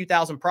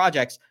 22,000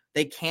 projects.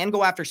 They can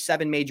go after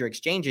 7 major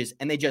exchanges,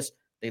 and they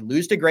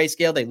lose to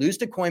Grayscale. They lose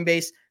to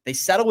Coinbase. They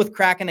settle with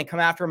Kraken and come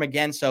after them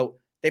again. So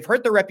they've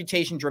hurt their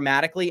reputation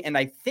dramatically. And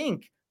I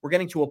think we're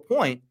getting to a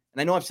point,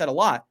 and I know I've said a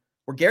lot,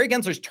 where Gary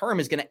Gensler's term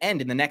is going to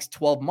end in the next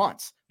 12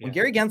 months. When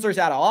Gary Gensler's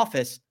out of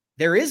office,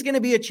 there is going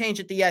to be a change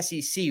at the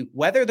SEC,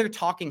 whether they're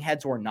talking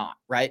heads or not,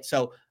 right?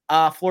 So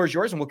floor is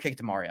yours, and we'll kick it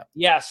to Mario.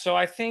 Yeah, so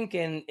I think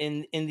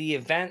in the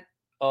event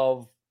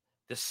of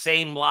the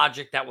same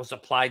logic that was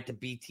applied to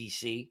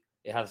BTC,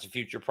 it has the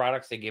future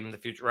products. They gave them the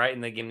future, right?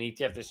 And they gave them an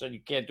ETF. They said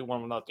you can't do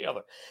one without the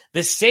other.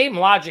 The same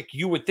logic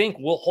you would think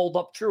will hold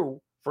up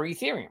true for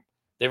Ethereum.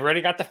 They've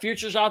already got the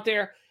futures out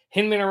there.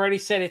 Hinman already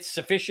said it's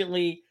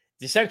sufficiently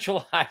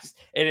decentralized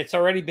and it's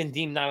already been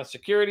deemed not a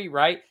security,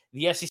 right?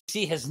 The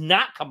SEC has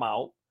not come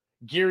out.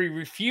 Gary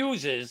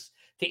refuses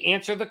to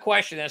answer the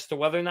question as to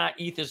whether or not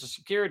ETH is a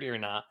security or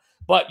not.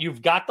 But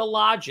you've got the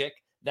logic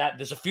that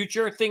there's a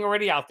future thing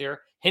already out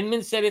there.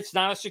 Hinman said it's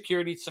not a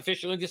security. It's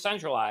sufficiently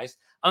decentralized.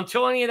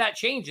 Until any of that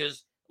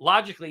changes,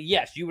 logically,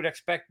 yes, you would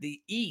expect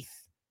the ETH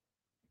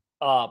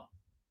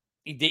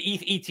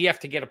ETF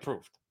to get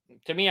approved.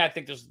 To me, I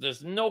think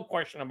there's no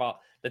question about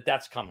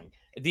that's coming.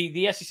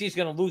 The SEC is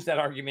going to lose that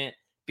argument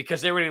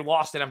because they already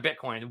lost it on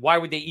Bitcoin. Why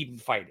would they even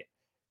fight it?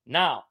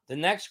 Now, the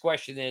next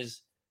question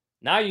is,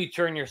 now you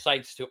turn your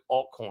sights to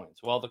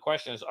altcoins. Well, the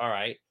question is, all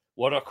right,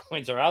 what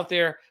altcoins are out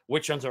there?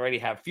 Which ones already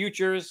have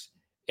futures?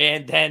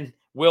 And then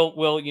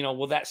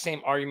will that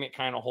same argument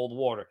kind of hold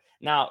water?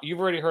 Now, you've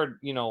already heard,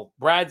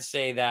 Brad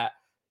say that,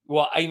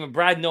 well, even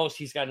Brad knows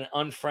he's got an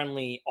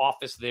unfriendly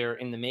office there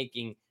in the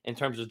making in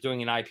terms of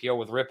doing an IPO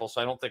with Ripple.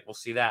 So I don't think we'll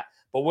see that.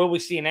 But will we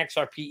see an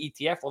XRP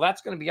ETF? Well,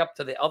 that's going to be up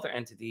to the other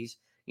entities,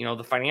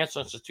 the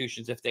financial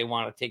institutions, if they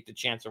want to take the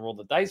chance and roll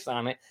the dice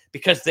on it,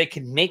 because they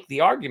can make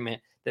the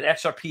argument that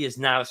XRP is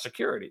not a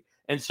security.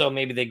 And so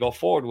maybe they go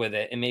forward with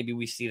it and maybe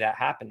we see that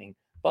happening.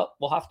 But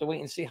we'll have to wait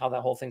and see how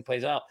that whole thing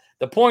plays out.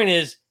 The point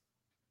is,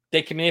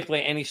 they can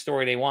manipulate any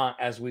story they want,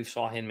 as we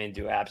saw Hinman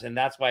do, Abs. And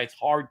that's why it's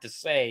hard to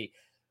say.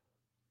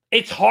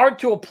 It's hard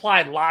to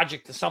apply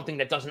logic to something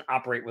that doesn't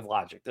operate with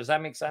logic. Does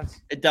that make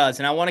sense? It does.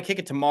 And I want to kick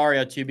it to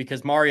Mario, too,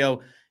 because Mario,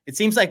 It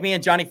seems like me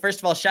and Johnny, first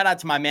of all, shout out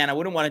to my man. I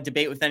wouldn't want to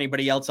debate with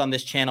anybody else on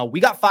this channel. We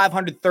got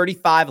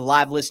 535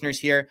 live listeners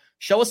here.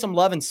 Show us some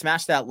love and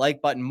smash that like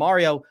button.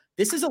 Mario,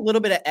 this is a little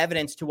bit of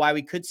evidence to why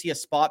we could see a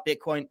spot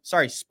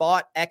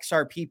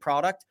XRP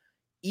product,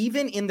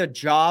 even in the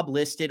job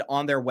listed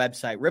on their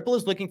website. Ripple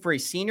is looking for a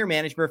senior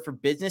manager for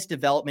business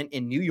development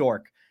in New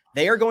York.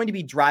 They are going to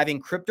be driving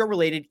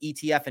crypto-related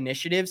ETF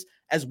initiatives,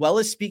 as well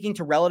as speaking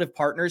to relative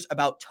partners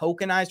about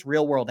tokenized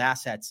real-world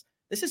assets.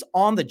 This is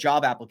on the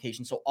job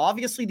application. So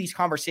obviously these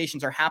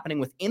conversations are happening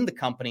within the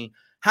company.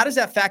 How does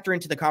that factor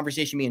into the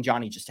conversation me and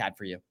Johnny just had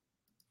for you?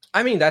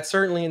 I mean, that's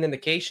certainly an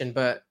indication,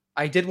 but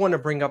I did want to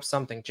bring up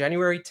something.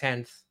 January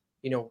 10th,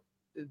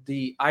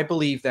 I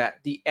believe that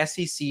the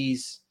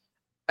SEC's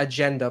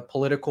agenda,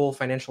 political,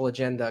 financial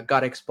agenda,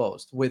 got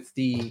exposed with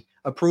the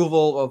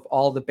approval of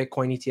all the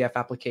Bitcoin ETF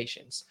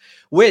applications,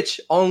 which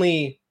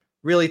only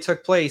really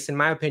took place, in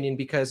my opinion,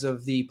 because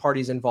of the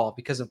parties involved,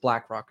 because of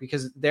BlackRock,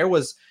 because they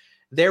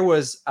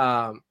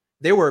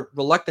were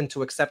reluctant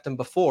to accept them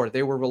before.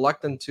 They were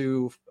reluctant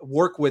to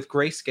work with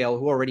Grayscale,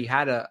 who already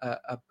had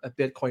a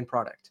Bitcoin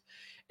product.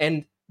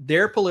 And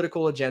their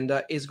political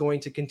agenda is going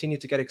to continue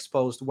to get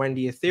exposed when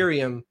the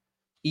Ethereum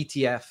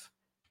ETF,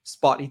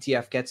 spot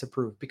ETF, gets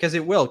approved, because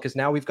it will, because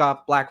now we've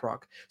got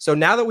BlackRock. So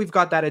now that we've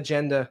got that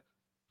agenda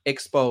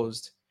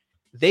exposed,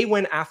 they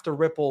went after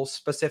Ripple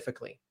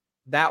specifically.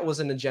 That was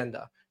an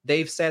agenda.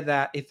 They've said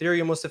that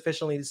Ethereum was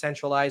sufficiently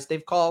decentralized.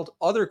 They've called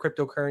other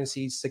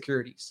cryptocurrencies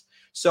securities.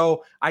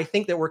 So I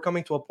think that we're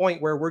coming to a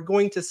point where we're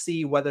going to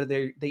see whether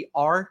they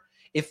are.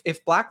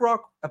 If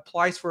BlackRock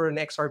applies for an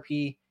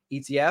XRP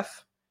ETF,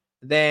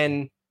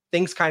 then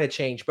things kind of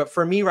change. But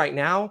for me right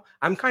now,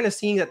 I'm kind of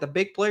seeing that the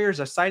big players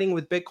are siding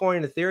with Bitcoin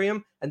and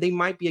Ethereum, and they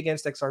might be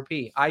against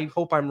XRP. I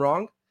hope I'm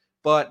wrong,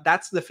 but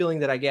that's the feeling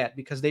that I get,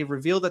 because they've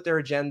revealed that their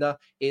agenda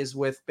is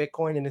with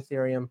Bitcoin and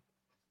Ethereum.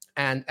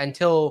 And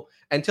until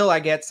I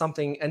get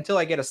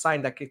a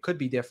sign that it could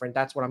be different,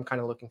 that's what I'm kind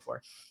of looking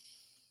for.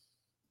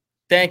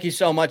 Thank you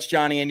so much,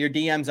 Johnny. And your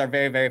DMs are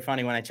very, very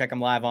funny when I check them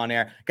live on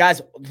air.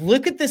 Guys,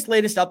 look at this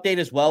latest update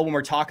as well when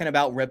we're talking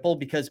about Ripple,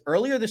 because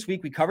earlier this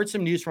week, we covered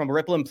some news from a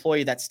Ripple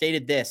employee that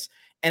stated this: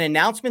 an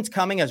announcement's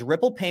coming as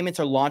Ripple payments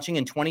are launching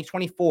in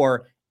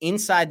 2024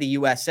 inside the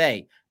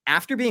USA.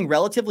 After being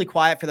relatively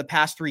quiet for the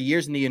past 3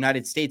 years in the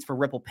United States for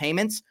Ripple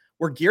payments,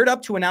 we're geared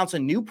up to announce a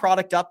new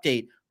product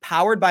update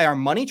powered by our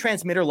money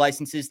transmitter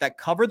licenses that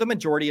cover the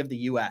majority of the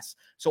US.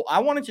 So I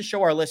wanted to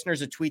show our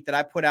listeners a tweet that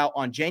I put out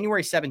on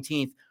January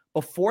 17th,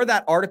 before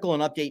that article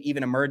and update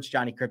even emerged,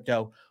 Johnny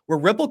Crypto, where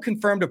Ripple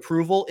confirmed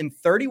approval in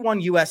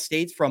 31 US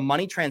states for a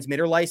money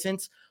transmitter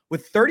license.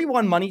 With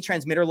 31 money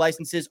transmitter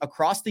licenses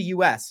across the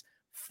US,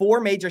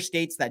 4 major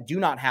states that do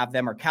not have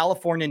them are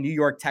California, New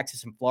York,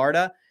 Texas, and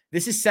Florida.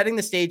 This is setting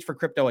the stage for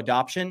crypto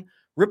adoption.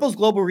 Ripple's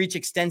global reach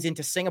extends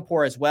into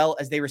Singapore as well,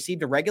 as they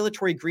received a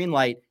regulatory green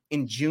light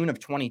in June of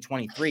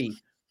 2023.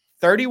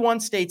 31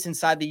 states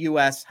inside the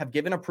US have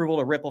given approval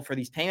to Ripple for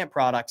these payment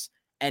products.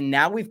 And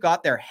now we've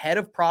got their head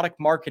of product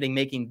marketing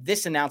making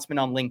this announcement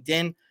on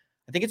LinkedIn.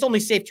 I think it's only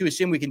safe to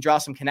assume we can draw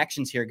some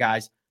connections here,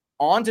 guys.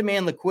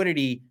 On-demand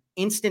liquidity,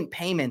 instant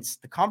payments.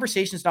 The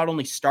conversation is not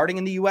only starting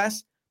in the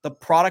US, the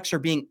products are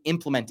being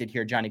implemented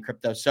here, Johnny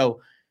Crypto.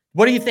 So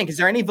what do you think? Is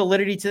there any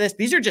validity to this?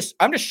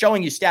 I'm just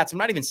showing you stats. I'm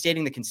not even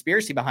stating the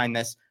conspiracy behind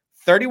this.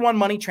 31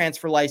 money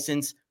transfer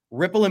license.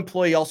 Ripple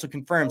employee also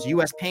confirms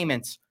US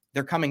payments.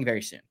 They're coming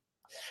very soon.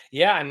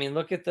 Yeah, I mean,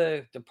 look at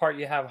the part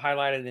you have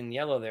highlighted in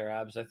yellow there,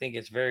 Abs. I think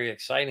it's very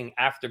exciting.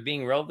 After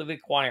being relatively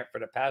quiet for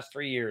the past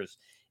 3 years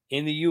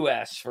in the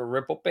U.S. for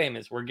Ripple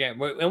payments,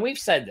 and we've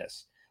said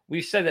this.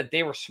 We've said that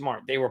they were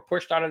smart. They were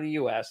pushed out of the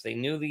U.S. They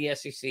knew the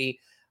SEC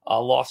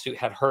lawsuit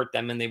had hurt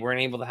them, and they weren't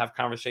able to have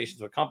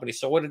conversations with companies.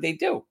 So what did they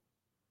do?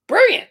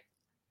 Brilliant.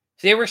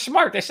 They were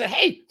smart. They said,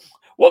 hey,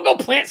 we'll go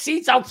plant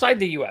seeds outside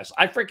the U.S.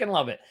 I freaking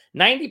love it.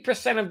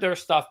 90% of their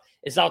stuff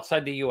is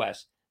outside the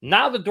U.S.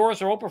 Now the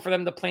doors are open for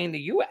them to play in the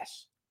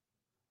U.S.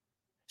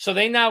 So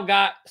they now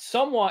got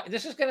somewhat,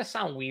 this is going to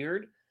sound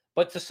weird,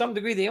 but to some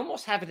degree, they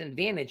almost have an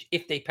advantage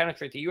if they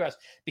penetrate the U.S.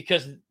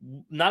 because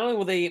not only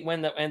will they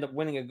end up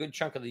winning a good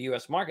chunk of the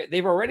U.S. market,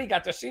 they've already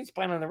got their seeds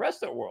planted in the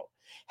rest of the world.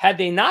 Had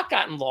they not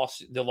gotten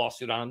the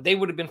lawsuit on them, they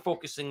would have been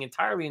focusing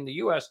entirely in the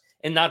U.S.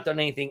 and not done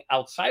anything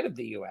outside of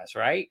the U.S.,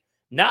 right?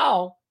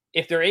 Now,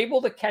 if they're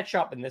able to catch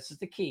up, and this is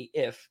the key,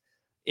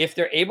 if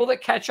they're able to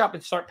catch up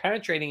and start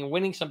penetrating and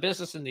winning some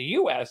business in the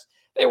U.S.,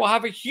 they will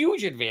have a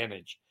huge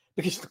advantage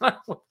because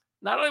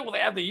not only will they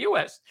have the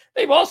U.S.,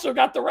 they've also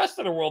got the rest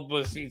of the world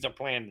where the seeds are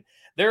planted.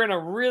 They're in a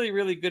really,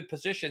 really good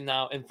position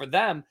now. And for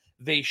them,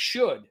 they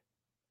should,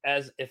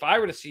 as if I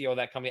were the CEO of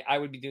that company, I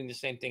would be doing the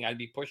same thing. I'd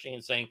be pushing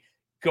and saying,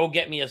 go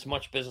get me as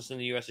much business in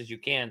the U.S. as you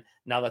can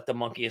now that the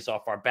monkey is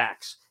off our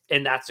backs.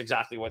 And that's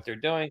exactly what they're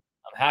doing.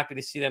 I'm happy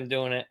to see them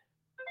doing it.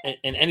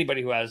 And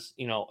anybody who has,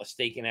 a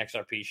stake in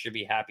XRP should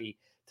be happy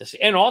to see.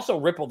 And also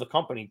Ripple, the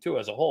company too,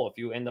 as a whole. If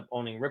you end up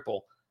owning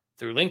Ripple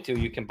through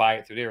Link2, you can buy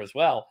it through there as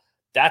well.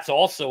 That's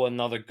also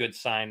another good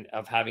sign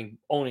of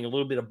owning a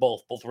little bit of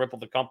both Ripple,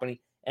 the company,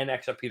 and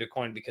XRP to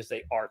coin because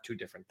they are two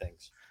different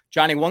things.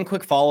 Johnny, one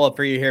quick follow-up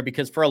for you here,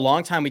 because for a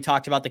long time we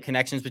talked about the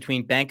connections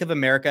between Bank of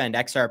America and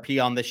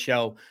XRP on this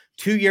show.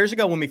 2 years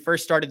ago, when we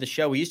first started the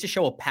show, we used to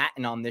show a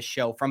patent on this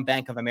show from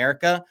Bank of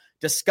America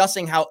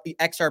discussing how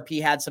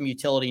XRP had some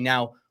utility.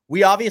 Now,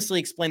 we obviously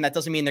explained that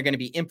doesn't mean they're going to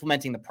be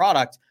implementing the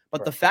product,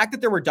 but the fact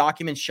that there were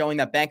documents showing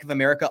that Bank of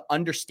America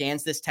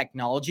understands this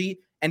technology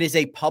and is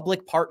a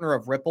public partner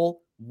of Ripple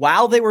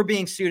while they were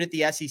being sued at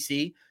the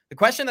SEC. The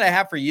question that I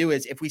have for you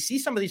is, if we see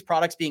some of these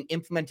products being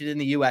implemented in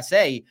the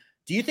USA,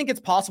 do you think it's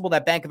possible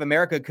that Bank of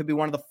America could be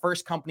one of the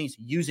first companies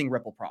using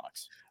Ripple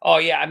products? Oh,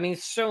 yeah. I mean,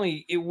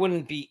 certainly it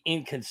wouldn't be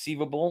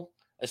inconceivable,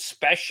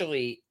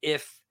 especially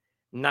if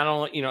not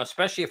only,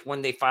 especially if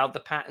when they filed the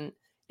patent,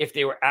 if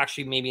they were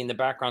actually maybe in the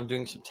background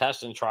doing some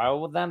tests and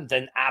trial with them,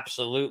 then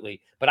absolutely.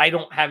 But I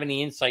don't have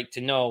any insight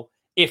to know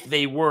if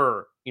they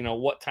were,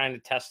 what kind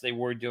of tests they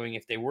were doing,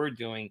 if they were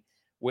doing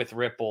with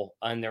Ripple.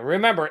 And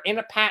remember, in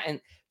a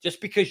patent,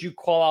 just because you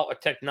call out a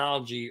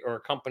technology or a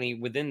company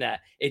within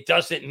that, it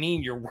doesn't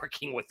mean you're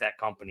working with that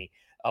company.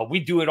 We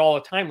do it all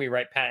the time. We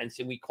write patents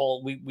and we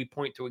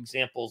point to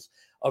examples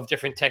of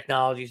different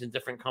technologies and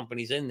different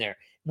companies in there.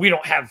 We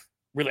don't have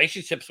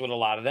relationships with a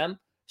lot of them.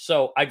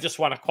 So I just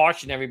want to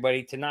caution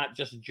everybody to not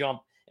just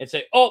jump and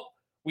say, oh,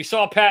 we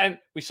saw a patent,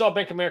 we saw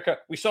Bank of America,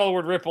 we saw the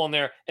word Ripple in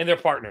there, and they're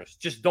partners.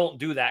 Just don't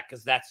do that,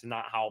 because that's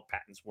not how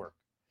patents work.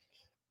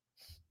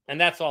 And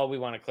that's all we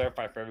want to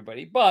clarify for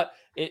everybody. But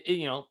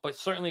but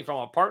certainly from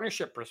a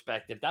partnership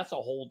perspective, that's a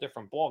whole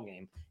different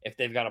ballgame. If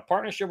they've got a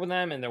partnership with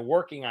them and they're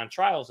working on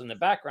trials in the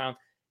background,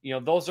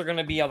 those are going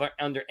to be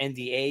under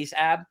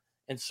NDAs,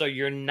 and so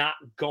you're not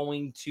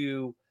going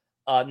to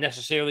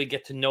necessarily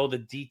get to know the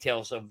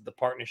details of the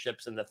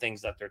partnerships and the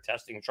things that they're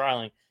testing and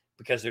trialing,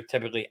 because they're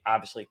typically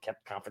obviously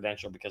kept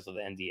confidential because of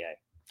the NDA.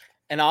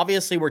 And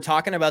obviously, we're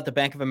talking about the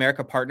Bank of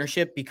America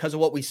partnership because of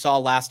what we saw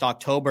last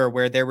October,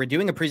 where they were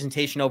doing a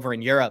presentation over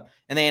in Europe,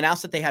 and they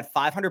announced that they had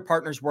 500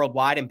 partners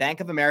worldwide, and Bank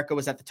of America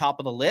was at the top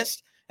of the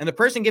list. And the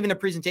person giving the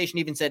presentation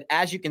even said,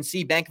 as you can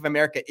see, Bank of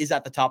America is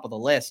at the top of the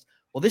list.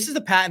 Well, this is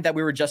the patent that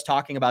we were just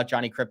talking about,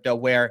 Johnny Crypto,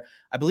 where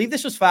I believe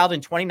this was filed in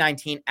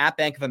 2019 at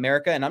Bank of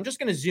America. And I'm just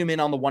going to zoom in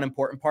on the one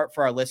important part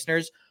for our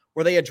listeners,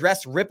 where they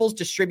address Ripple's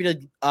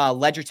distributed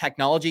ledger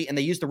technology, and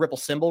they use the Ripple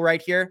symbol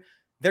right here.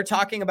 They're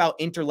talking about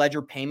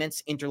interledger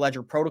payments,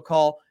 interledger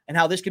protocol, and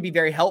how this could be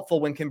very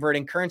helpful when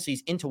converting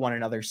currencies into one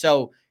another.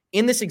 So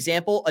in this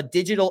example, a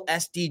digital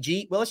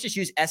SDG, well, let's just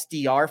use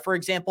SDR, for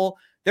example.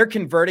 They're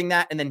converting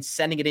that and then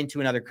sending it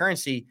into another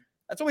currency.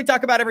 That's what we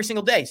talk about every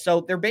single day.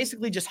 So they're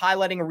basically just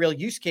highlighting a real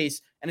use case.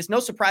 And it's no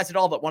surprise at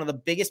all that one of the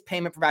biggest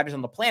payment providers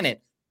on the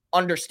planet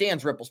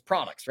understands Ripple's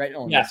products, right?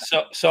 Yeah.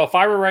 So if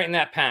I were writing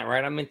that patent,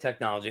 right, I'm in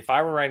technology. If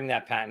I were writing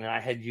that patent and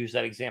I had used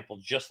that example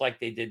just like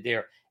they did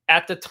there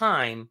at the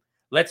time,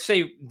 let's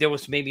say there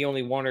was maybe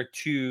only one or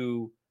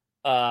two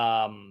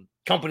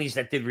companies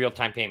that did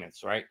real-time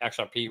payments, right?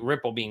 XRP,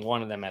 Ripple being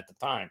one of them at the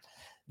time.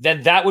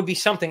 Then that would be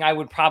something I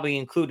would probably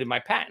include in my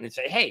patent and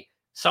say, hey,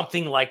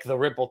 something like the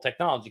Ripple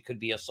technology could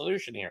be a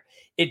solution here.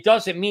 It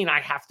doesn't mean I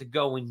have to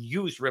go and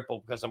use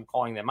Ripple because I'm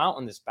calling them out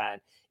in this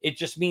patent. It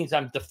just means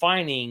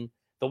the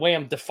way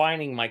I'm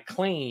defining my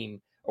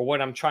claim, or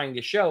what I'm trying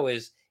to show,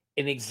 is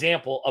an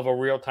example of a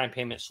real-time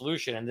payment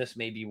solution, and this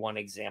may be one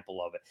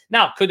example of it.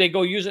 Now, could they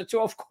go use it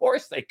too? Of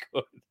course they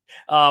could.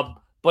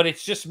 But it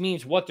just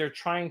means what they're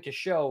trying to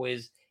show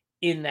is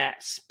in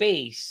that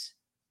space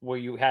where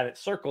you had it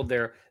circled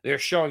there, they're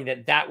showing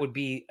that would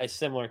be a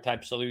similar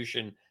type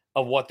solution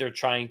of what they're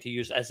trying to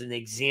use as an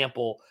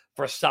example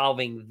for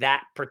solving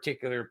that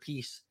particular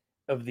piece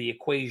of the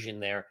equation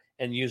there,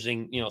 and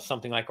using,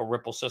 something like a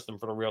Ripple system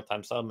for the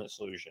real-time settlement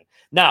solution.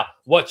 Now,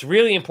 what's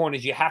really important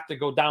is you have to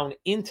go down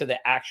into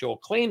the actual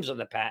claims of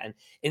the patent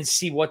and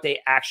see what they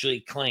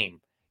actually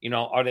claim.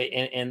 Are they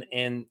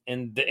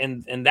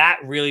and that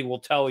really will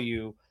tell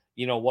you,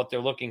 what they're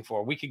looking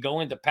for. We could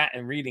go into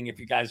patent reading if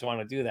you guys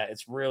want to do that.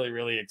 It's really,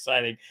 really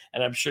exciting,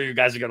 and I'm sure you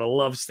guys are going to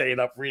love staying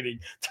up reading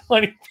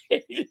 20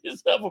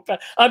 pages of a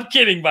patent. I'm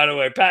kidding, by the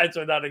way. Patents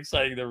are not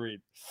exciting to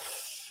read.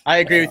 I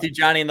agree with you,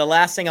 Johnny. And the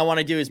last thing I want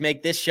to do is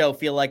make this show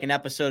feel like an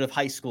episode of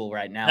high school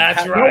right now.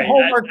 That's right. No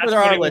homework That's for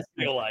our what it would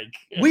listeners. feel like.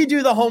 We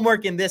do the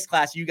homework in this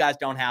class. You guys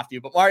don't have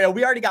to. But Mario,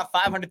 we already got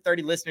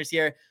 530 listeners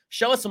here.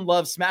 Show us some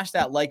love. Smash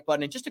that like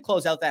button. And just to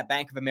close out that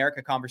Bank of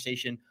America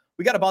conversation,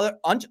 we got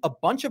a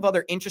bunch of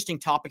other interesting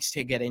topics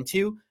to get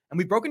into. And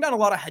we've broken down a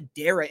lot of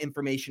Hedera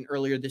information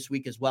earlier this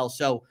week as well.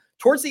 So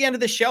towards the end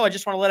of the show, I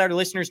just want to let our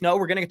listeners know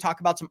we're going to talk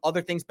about some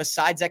other things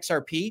besides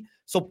XRP.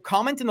 So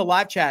comment in the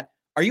live chat.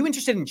 Are you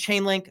interested in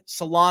Chainlink,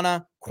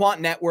 Solana,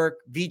 Quant Network,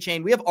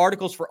 VeChain? We have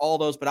articles for all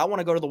those, but I want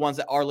to go to the ones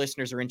that our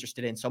listeners are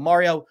interested in. So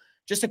Mario,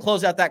 just to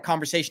close out that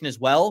conversation as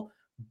well,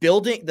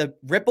 the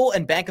Ripple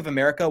and Bank of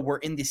America were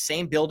in the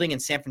same building in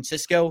San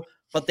Francisco,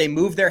 but they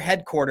moved their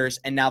headquarters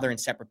and now they're in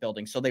separate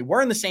buildings. So they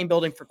were in the same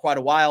building for quite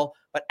a while,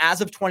 but as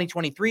of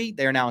 2023,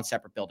 they are now in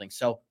separate buildings.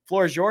 So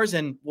floor is yours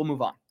and we'll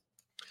move on.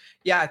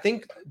 Yeah, I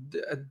think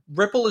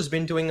Ripple has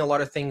been doing a lot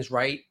of things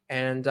right.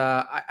 And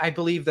I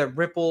believe that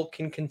Ripple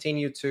can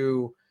continue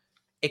to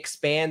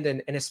expand,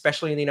 and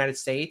especially in the United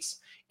States,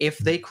 if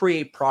they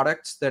create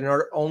products that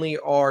not only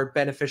are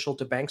beneficial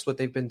to banks, what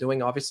they've been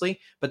doing, obviously,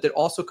 but that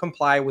also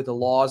comply with the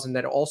laws and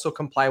that also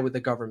comply with the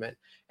government.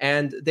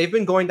 And they've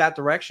been going that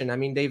direction. I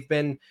mean,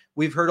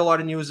 we've heard a lot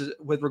of news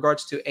with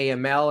regards to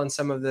AML and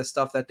some of the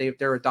stuff that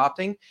they're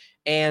adopting,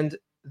 and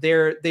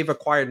they've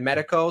acquired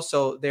Medico.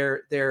 So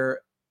they're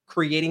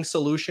creating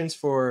solutions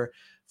for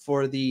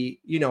the,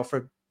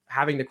 for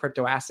having the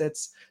crypto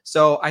assets.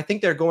 So I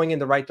think they're going in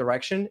the right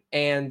direction.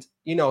 And,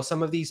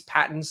 some of these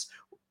patents,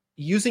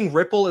 using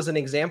Ripple as an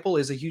example,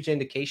 is a huge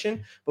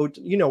indication, but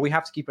we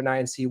have to keep an eye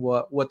and see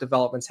what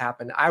developments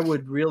happen. I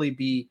would really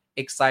be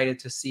excited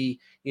to see,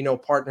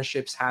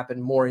 partnerships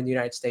happen more in the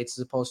United States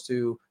as opposed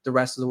to the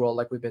rest of the world,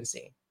 like we've been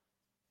seeing.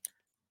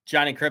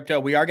 Johnny Crypto,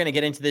 we are going to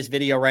get into this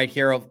video right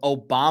here of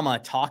Obama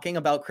talking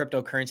about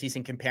cryptocurrencies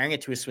and comparing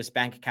it to a Swiss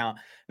bank account.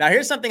 Now,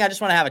 here's something I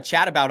just want to have a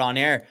chat about on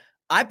air.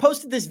 I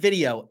posted this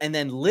video, and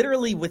then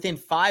literally within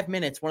 5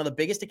 minutes, one of the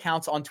biggest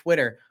accounts on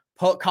Twitter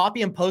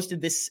copy and posted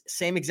this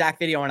same exact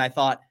video. And I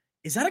thought,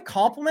 is that a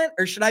compliment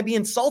or should I be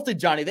insulted,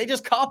 Johnny? They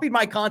just copied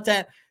my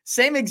content,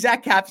 same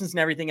exact captions and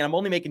everything. And I'm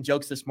only making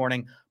jokes this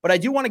morning, but I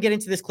do want to get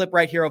into this clip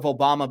right here of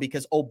Obama,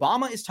 because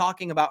Obama is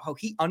talking about how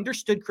he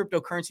understood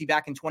cryptocurrency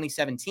back in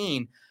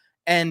 2017.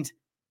 And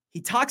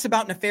he talks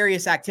about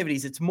nefarious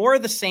activities. It's more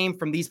of the same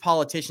from these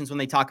politicians when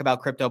they talk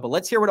about crypto, but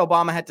let's hear what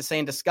Obama had to say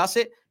and discuss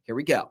it. Here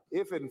we go.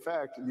 If in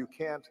fact you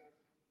can't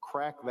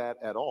crack that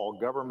at all,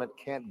 government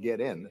can't get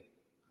in,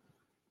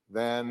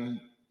 then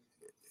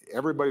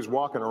everybody's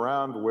walking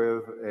around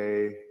with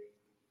a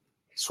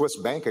Swiss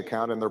bank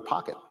account in their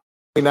pocket.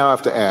 What we now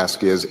have to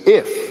ask is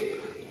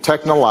if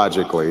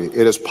technologically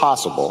it is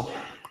possible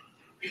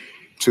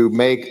to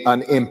make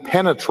an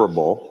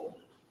impenetrable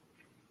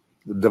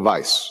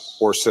device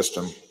or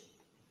system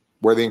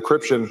where the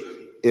encryption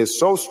is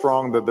so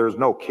strong that there's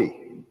no key,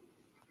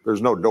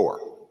 there's no door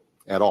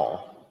at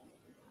all,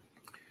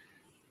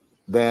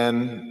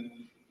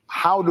 then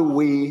how do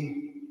we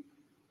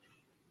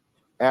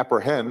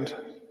apprehend,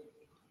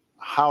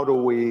 how do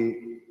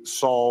we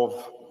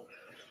solve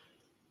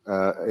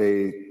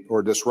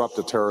or disrupt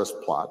a terrorist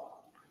plot?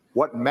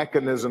 What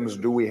mechanisms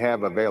do we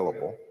have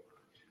available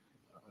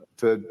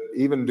to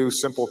even do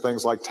simple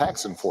things like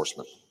tax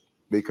enforcement?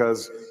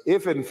 Because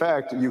if in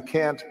fact you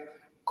can't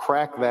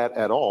crack that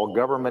at all,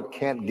 government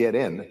can't get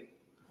in,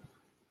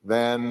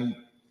 then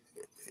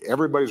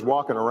everybody's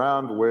walking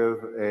around with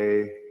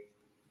a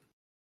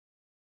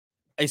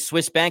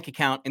Swiss bank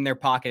account in their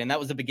pocket. And that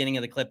was the beginning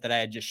of the clip that I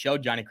had just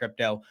showed, Johnny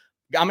Crypto.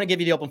 I'm going to give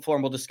you the open floor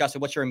and we'll discuss it.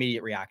 What's your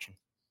immediate reaction?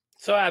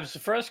 So, Abs, the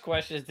first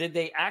question is, did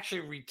they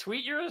actually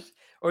retweet yours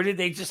or did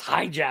they just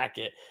hijack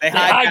it? They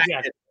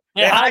hijacked it.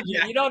 They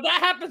hijack. That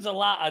happens a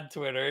lot on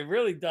Twitter. It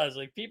really does.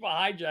 Like, people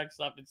hijack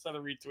stuff instead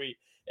of retweet.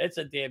 It's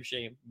a damn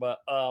shame, but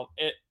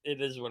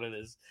it is what it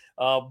is.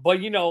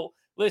 But,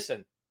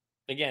 listen,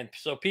 again,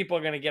 so people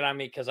are going to get on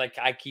me because I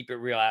keep it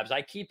real, Abs.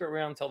 I keep it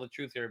real and tell the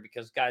truth here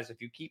because, guys,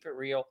 if you keep it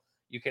real,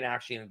 you can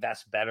actually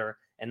invest better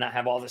and not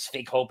have all this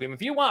fake hopium.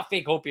 If you want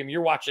fake hopium,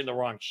 you're watching the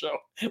wrong show.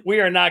 We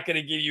are not going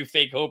to give you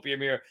fake hopium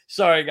here.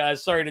 Sorry,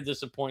 guys. Sorry to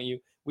disappoint you.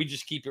 We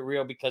just keep it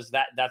real because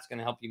that's going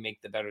to help you make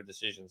the better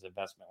decisions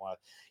investment-wise.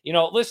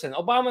 Listen,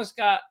 Obama's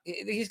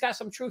he's got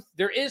some truth.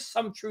 There is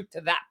some truth to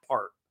that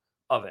part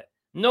of it.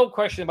 No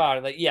question about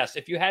it. Like, yes,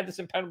 if you had this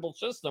impenetrable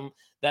system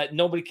that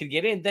nobody could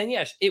get in, then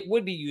yes, it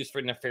would be used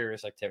for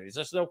nefarious activities.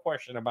 There's no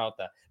question about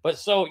that. But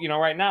so,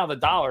 right now, the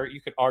dollar,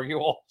 you could argue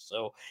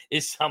also,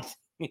 is something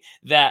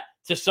that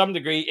to some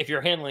degree, if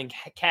you're handling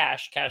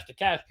cash to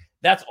cash,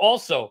 that's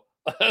also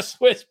a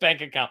Swiss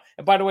bank account.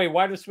 And by the way,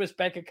 why do Swiss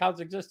bank accounts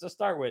exist to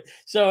start with?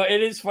 So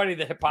it is funny,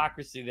 the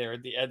hypocrisy there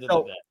at the end of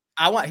the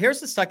day.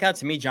 Here's what stuck out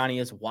to me, Johnny,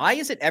 is why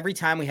is it every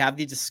time we have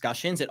these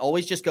discussions, it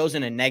always just goes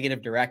in a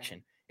negative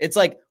direction? It's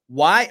like,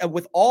 why,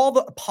 with all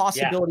the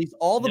possibilities,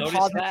 all the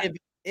positive,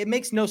 it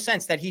makes no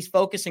sense that he's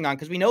focusing on,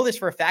 because we know this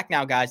for a fact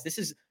now, guys. This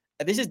is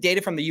data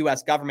from the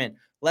U.S. government.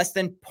 Less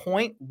than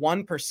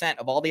 0.1%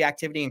 of all the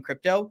activity in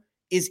crypto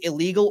is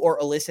illegal or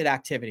illicit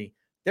activity.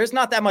 There's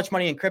not that much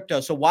money in crypto.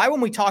 So why,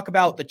 when we talk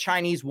about the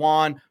Chinese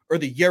yuan or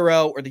the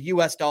euro or the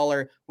US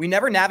dollar, we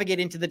never navigate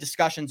into the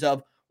discussions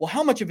of, well,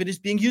 how much of it is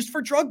being used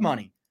for drug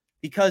money?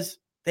 Because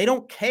they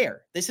don't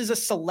care. This is a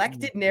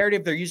selected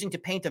narrative they're using to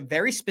paint a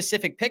very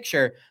specific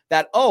picture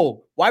that,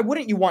 oh, why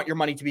wouldn't you want your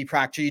money to be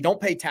tracked so you don't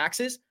pay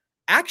taxes?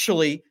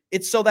 Actually,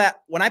 it's so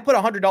that when I put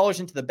 $100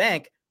 into the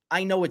bank,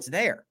 I know it's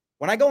there.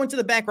 When I go into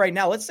the bank right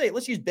now, let's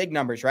use big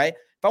numbers, right?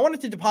 If I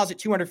wanted to deposit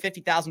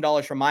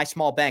 $250,000 from my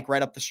small bank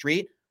right up the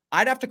street,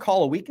 I'd have to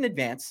call a week in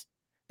advance.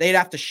 They'd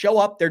have to show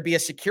up. There'd be a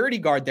security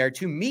guard there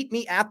to meet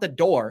me at the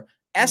door,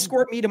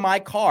 escort me to my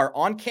car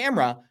on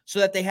camera so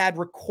that they had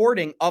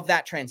recording of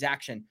that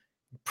transaction.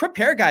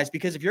 Prepare, guys,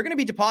 because if you're going to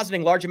be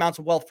depositing large amounts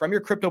of wealth from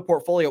your crypto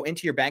portfolio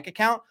into your bank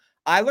account,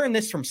 I learned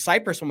this from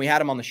Cypress when we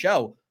had him on the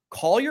show.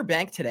 Call your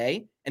bank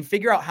today and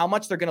figure out how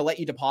much they're going to let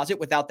you deposit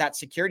without that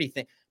security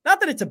thing. Not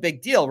that it's a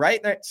big deal,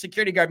 right? That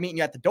security guard meeting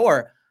you at the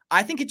door.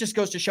 I think it just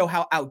goes to show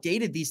how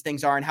outdated these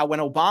things are and how when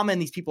Obama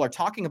and these people are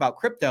talking about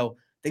crypto,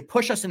 they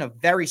push us in a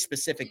very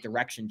specific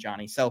direction,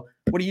 Johnny. So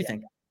what do you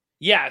think?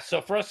 Yeah. So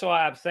first of all,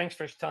 Abs, thanks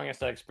for telling us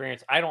that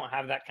experience. I don't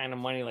have that kind of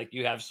money like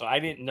you have, so I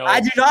didn't know. I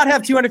do not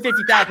have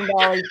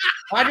 $250,000.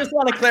 I just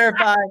want to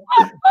clarify.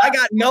 I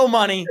got no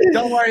money.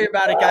 Don't worry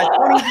about it, guys.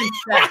 Don't even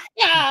check.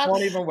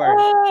 Don't even worry.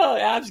 Oh,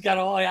 Abs got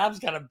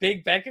a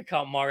big bank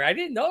account, Mario. I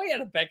didn't know he had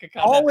a bank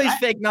account. Always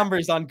fake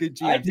numbers on Good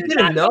GM. You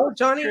didn't know,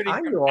 Johnny? I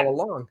knew all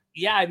along.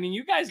 Yeah, I mean,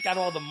 you guys got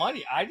all the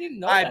money. I didn't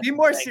know. All right, be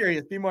more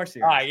serious. Be more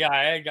serious. All right,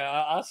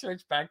 yeah, I'll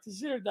search back to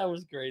see if that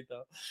was great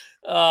though.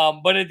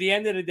 But at the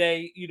end of the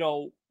day,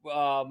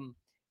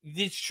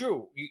 it's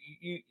true.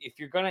 You if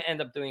you're gonna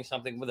end up doing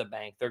something with a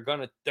bank, they're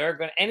gonna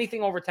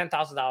anything over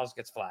 $10,000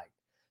 gets flagged.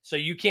 So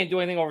you can't do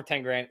anything over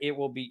 10 grand. You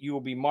will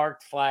be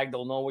marked, flagged.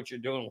 They'll know what you're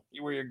doing,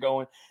 where you're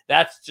going.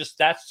 That's just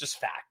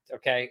fact,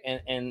 okay?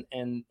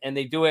 And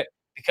they do it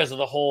because of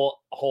the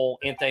whole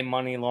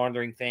anti-money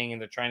laundering thing,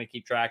 and they're trying to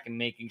keep track and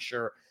making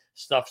sure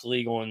stuff's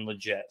legal and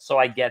legit. So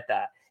I get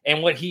that.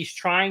 And what he's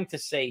trying to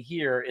say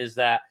here is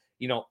that,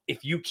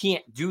 if you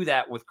can't do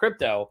that with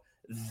crypto,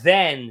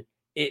 then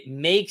it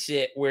makes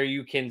it where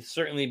you can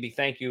certainly be,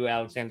 thank you,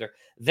 Alexander,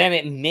 then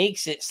it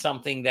makes it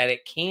something that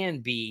it can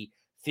be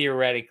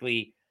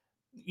theoretically,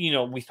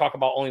 we talk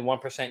about only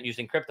 1%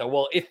 using crypto.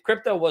 Well, if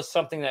crypto was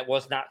something that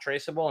was not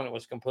traceable and it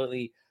was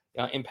completely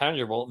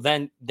impenetrable,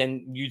 then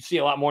you'd see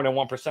a lot more than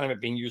 1% of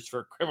it being used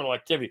for criminal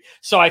activity.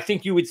 So I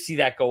think you would see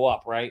that go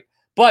up, right?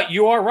 But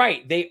you are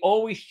right. They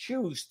always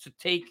choose to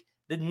take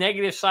the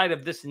negative side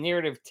of this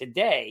narrative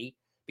today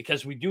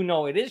because we do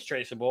know it is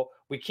traceable.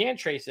 We can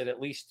trace it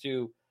at least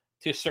to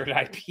certain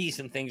IPs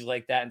and things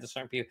like that and to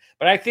certain people.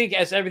 But I think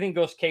as everything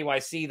goes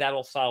KYC,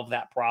 that'll solve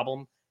that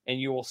problem. And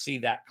you will see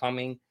that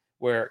coming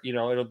where,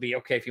 it'll be,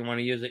 okay, if you want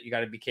to use it, you got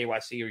to be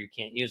KYC or you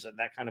can't use it,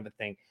 that kind of a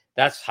thing.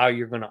 That's how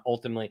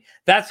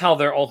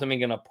they're ultimately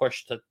going to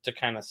push to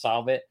kind of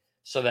solve it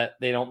so that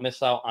they don't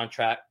miss out on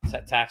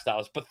tax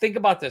dollars. But think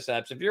about this,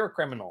 Abs. If you're a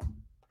criminal,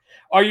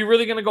 are you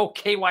really going to go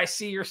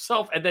KYC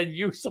yourself and then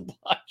use the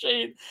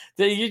blockchain?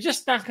 You're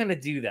just not going to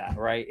do that,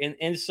 right?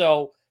 And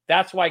so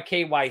that's why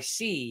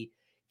KYC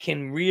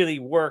can really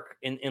work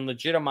and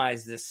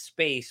legitimize this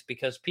space,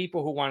 because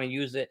people who want to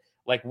use it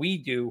like we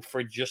do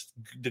for just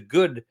the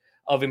good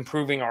of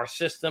improving our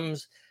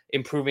systems,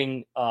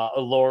 improving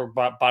lower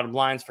bottom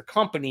lines for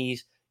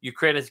companies, you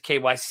create a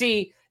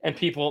KYC and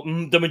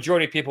the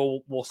majority of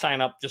people will sign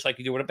up just like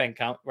you do with a bank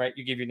account, right?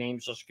 You give your name,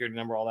 social security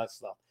number, all that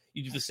stuff.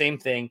 You do the same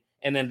thing,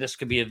 and then this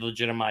could be a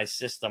legitimized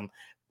system.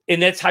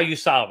 And that's how you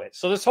solve it.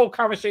 So this whole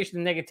conversation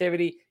of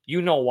negativity,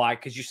 why,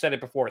 because you said it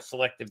before,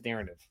 selective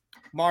narrative.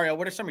 Mario,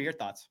 what are some of your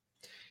thoughts?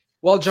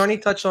 Well, Johnny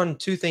touched on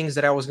two things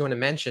that I was going to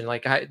mention.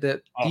 Like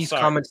these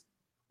comments.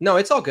 No,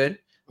 it's all good.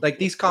 Like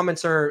these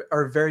comments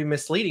are very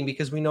misleading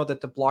because we know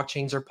that the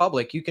blockchains are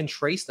public. You can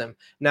trace them.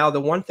 Now,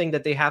 the one thing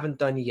that they haven't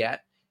done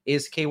yet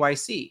is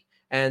KYC.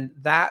 And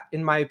that,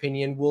 in my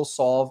opinion, will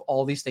solve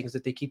all these things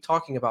that they keep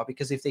talking about.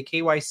 Because if they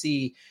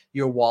KYC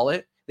your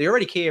wallet, they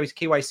already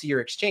KYC your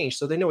exchange.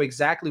 So they know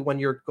exactly when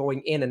you're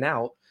going in and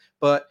out.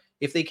 But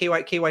if they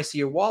KYC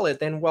your wallet,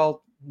 then,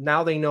 well,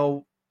 now they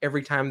know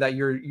every time that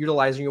you're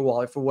utilizing your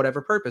wallet for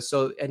whatever purpose.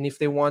 So, and if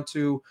they want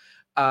to,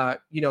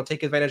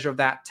 take advantage of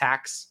that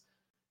tax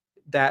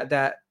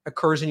that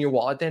occurs in your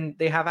wallet, then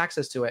they have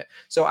access to it.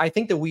 So I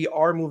think that we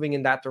are moving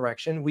in that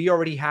direction. We're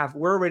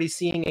already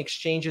seeing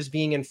exchanges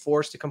being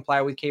enforced to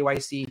comply with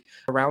KYC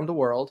around the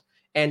world.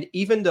 And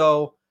even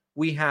though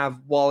we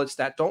have wallets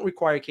that don't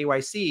require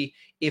KYC,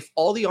 if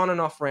all the on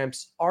and off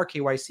ramps are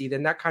KYC,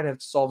 then that kind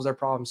of solves their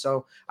problem.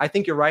 So I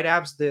think you're right,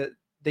 Abs.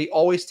 They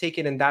always take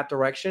it in that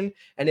direction.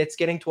 And it's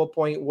getting to a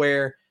point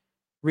where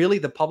really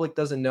the public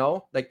doesn't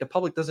know. Like the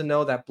public doesn't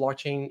know that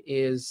blockchain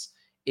is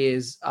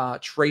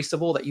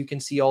traceable, that you can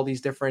see all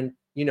these different,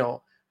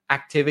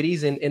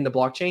 activities in the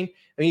blockchain.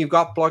 I mean, you've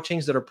got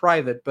blockchains that are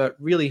private, but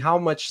really how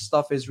much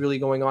stuff is really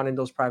going on in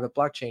those private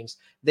blockchains?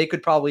 They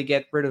could probably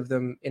get rid of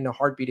them in a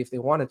heartbeat if they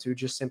wanted to,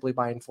 just simply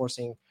by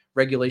enforcing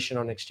regulation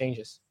on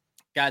exchanges.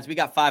 Guys, we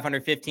got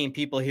 515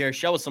 people here.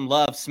 Show us some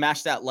love.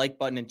 Smash that like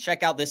button and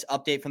check out this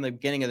update from the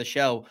beginning of the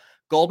show.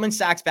 Goldman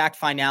Sachs-backed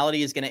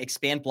Finality is going to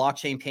expand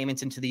blockchain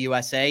payments into the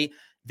USA.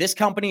 This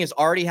company is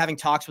already having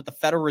talks with the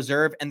Federal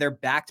Reserve, and they're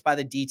backed by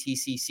the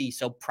DTCC.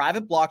 So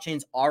private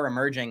blockchains are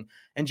emerging.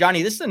 And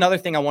Johnny, this is another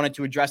thing I wanted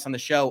to address on the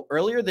show.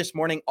 Earlier this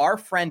morning, our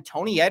friend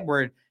Tony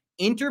Edward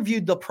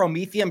interviewed the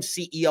Prometheum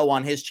CEO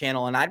on his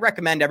channel, and I'd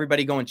recommend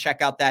everybody go and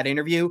check out that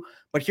interview.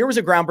 But here was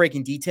a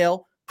groundbreaking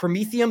detail.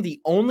 Prometheum,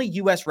 the only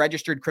US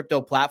registered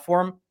crypto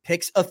platform,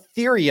 picks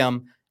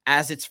Ethereum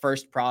as its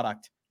first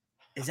product.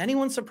 Is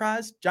anyone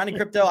surprised? Johnny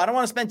Crypto, I don't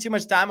want to spend too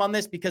much time on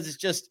this because it's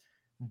just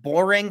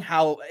boring.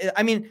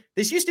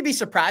 This used to be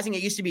surprising.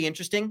 It used to be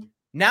interesting.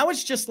 Now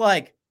it's just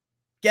like,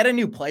 get a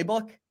new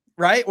playbook,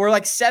 right? We're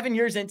like 7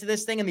 years into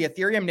this thing, and the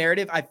Ethereum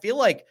narrative, I feel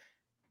like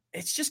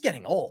it's just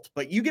getting old.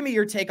 But you give me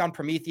your take on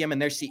Prometheum and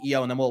their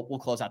CEO, and then we'll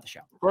close out the show.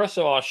 First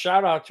of all,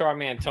 shout out to our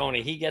man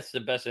Tony. He gets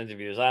the best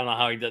interviews. I don't know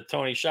how he does.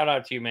 Tony, shout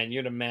out to you, man.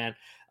 You're the man.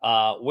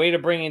 Way to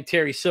bring in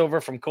Terry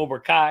Silver from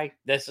Cobra Kai.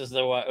 This is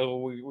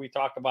the we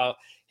talk about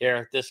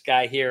here. This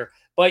guy here.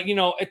 But,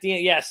 at the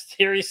end, yes,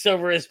 Terry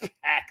Silver is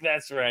back.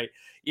 That's right.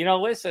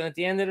 Listen, at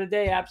the end of the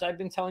day, Abs, I've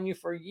been telling you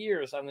for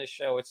years on this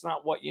show, it's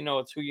not what you know,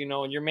 it's who you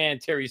know. And your man,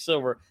 Terry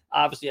Silver,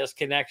 obviously has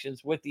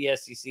connections with the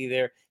SEC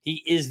there.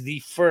 He is the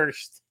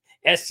first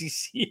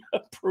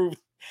SEC-approved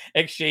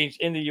exchange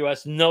in the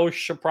U.S. No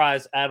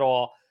surprise at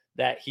all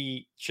that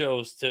he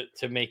chose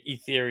to make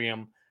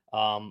Ethereum,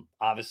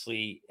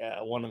 obviously,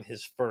 one of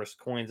his first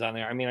coins on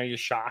there. I mean, are you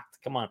shocked?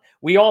 Come on.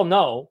 We all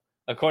know,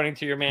 according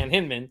to your man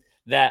Hinman,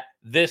 that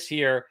this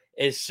here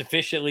is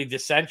sufficiently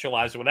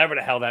decentralized, whatever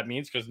the hell that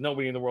means, because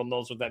nobody in the world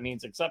knows what that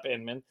means except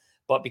Hinman.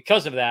 But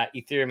because of that,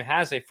 Ethereum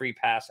has a free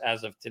pass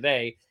as of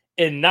today.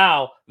 And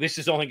now this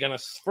is only going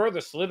to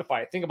further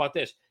solidify it. Think about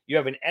this. You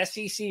have an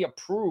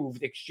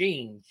SEC-approved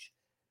exchange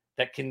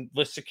that can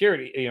list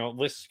security,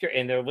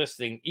 and they're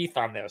listing ETH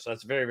on there. So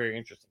that's very, very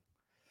interesting.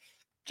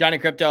 Johnny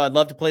Crypto, I'd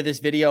love to play this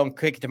video and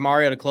kick it to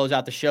Mario to close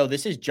out the show.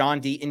 This is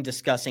John Deaton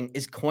discussing,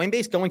 is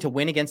Coinbase going to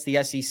win against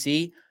the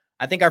SEC?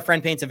 I think our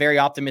friend paints a very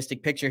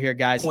optimistic picture here,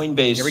 guys.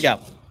 Coinbase here we go.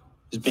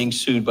 Is being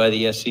sued by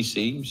the SEC.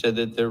 You said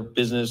that their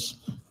business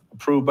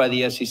approved by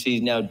the SEC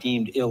is now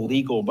deemed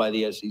illegal by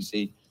the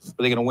SEC.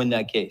 Are they going to win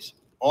that case?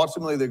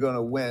 Ultimately, they're going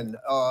to win.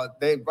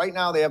 Right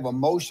now they have a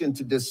motion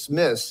to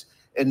dismiss.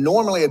 And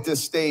normally at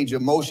this stage, a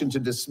motion to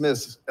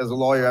dismiss, as a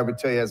lawyer, I would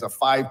tell you, has a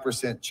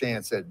 5%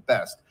 chance at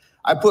best.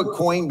 I put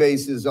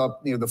Coinbase's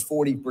up near the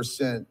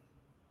 40%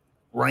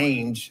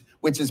 range,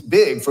 which is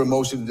big for a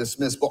motion to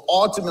dismiss, but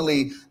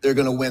ultimately they're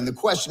going to win. The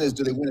question is,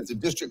 do they win at the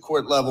district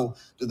court level?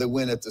 Do they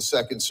win at the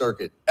Second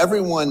Circuit?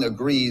 Everyone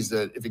agrees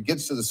that if it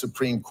gets to the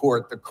Supreme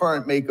Court, the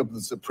current makeup of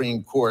the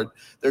Supreme Court,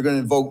 they're going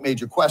to invoke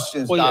major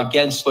questions. Well, yeah,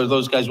 Gensler,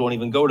 those guys won't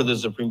even go to the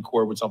Supreme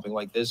Court with something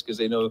like this because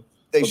they know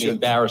they'll be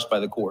embarrassed by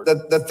the court.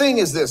 The thing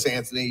is this,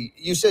 Anthony,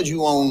 you said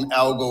you own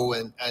Algo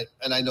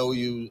and I know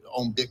you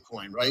own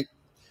Bitcoin, right?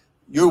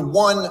 You're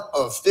one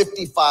of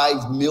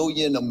 55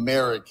 million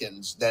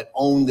Americans that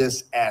own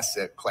this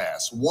asset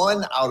class.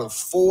 1 out of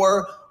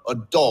 4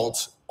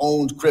 adults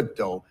owned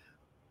crypto.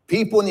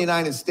 People in the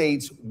United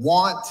States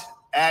want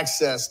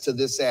access to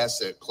this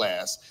asset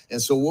class.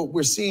 And so what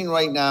we're seeing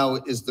right now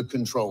is the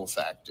control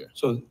factor.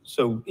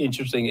 So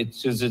interesting.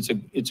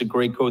 It's a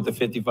great quote, the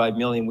 55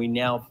 million. We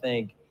now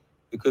think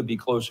it could be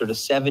closer to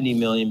 70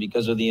 million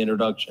because of the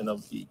introduction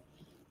of the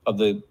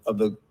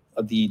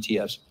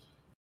ETFs.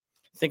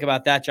 Think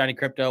about that, Johnny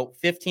Crypto.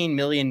 15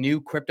 million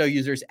new crypto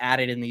users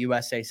added in the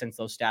USA since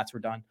those stats were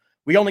done.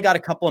 We only got a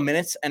couple of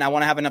minutes, and I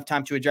want to have enough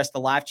time to address the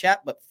live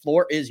chat, but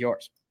floor is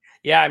yours.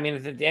 Yeah, I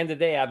mean, at the end of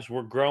the day, Abs,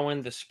 we're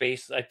growing the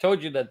space. I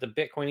told you that the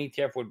Bitcoin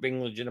ETF would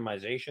bring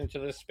legitimization to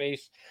this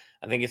space.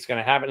 I think it's going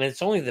to happen. And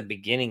it's only the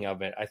beginning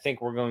of it. I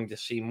think we're going to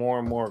see more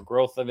and more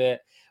growth of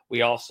it.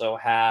 We also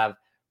have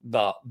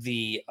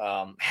the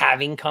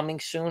halving coming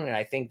soon, and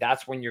I think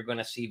that's when you're going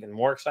to see even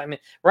more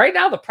excitement. Right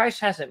now the price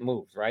hasn't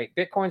moved, right?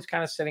 Bitcoin's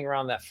kind of sitting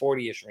around that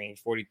 40-ish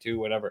range, 42,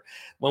 whatever.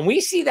 When we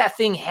see that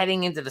thing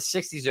heading into the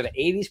 60s or the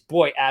 80s,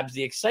 boy, Abs,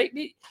 the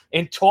excitement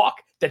and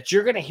talk that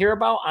you're going to hear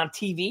about on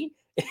TV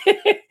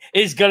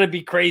is going to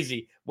be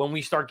crazy when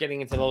we start getting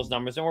into those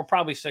numbers, and we're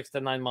probably 6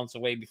 to 9 months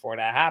away before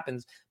that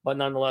happens. But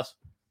nonetheless,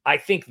 I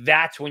think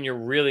that's when you're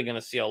really going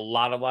to see a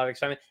lot of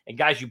excitement. And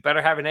guys, you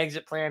better have an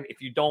exit plan.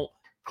 If you don't,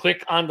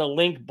 click on the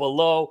link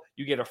below.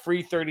 You get a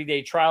free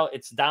 30-day trial.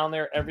 It's down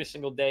there every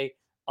single day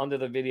under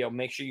the video.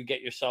 Make sure you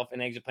get yourself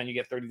an exit plan. You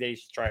get 30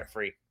 days to try it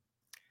free.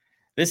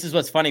 This is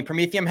what's funny.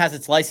 Prometheum has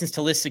its license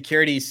to list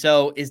securities.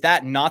 So is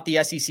that not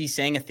the SEC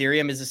saying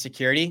Ethereum is a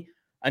security?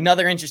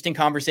 Another interesting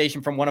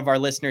conversation from one of our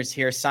listeners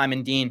here,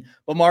 Simon Dean.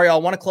 But Mario, I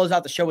want to close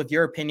out the show with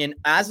your opinion.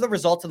 As the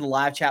result of the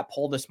live chat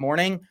poll this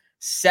morning,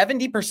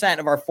 70%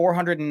 of our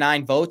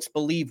 409 votes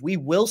believe we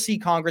will see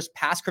Congress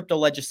pass crypto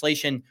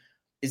legislation.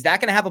 Is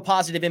that going to have a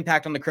positive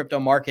impact on the crypto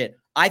market?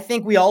 I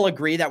think we all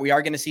agree that we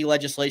are going to see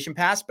legislation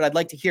passed, but I'd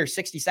like to hear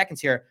 60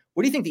 seconds here.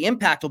 What do you think the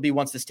impact will be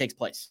once this takes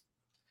place?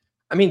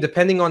 I mean,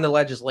 depending on the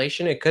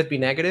legislation, it could be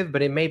negative,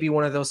 but it may be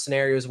one of those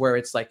scenarios where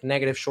it's like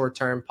negative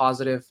short-term,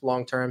 positive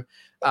long-term.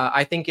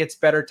 I think it's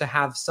better to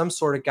have some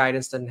sort of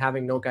guidance than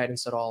having no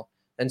guidance at all.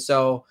 And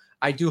so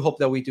I do hope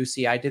that we do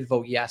see. I did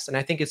vote yes. And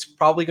I think it's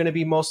probably going to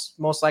be most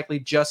likely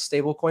just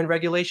stablecoin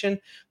regulation,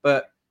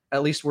 but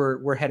at least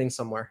we're heading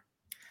somewhere.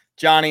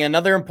 Johnny,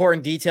 another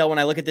important detail when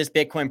I look at this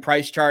Bitcoin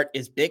price chart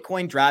is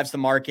Bitcoin drives the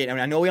market. I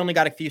mean, I know we only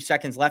got a few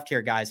seconds left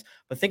here, guys,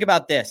 but think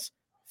about this.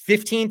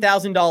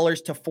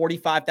 $15,000 to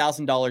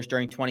 $45,000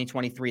 during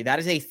 2023. That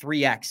is a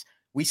 3X.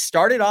 We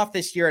started off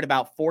this year at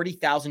about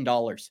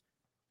 $40,000.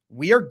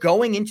 We are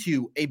going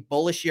into a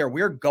bullish year.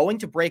 We're going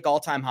to break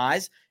all-time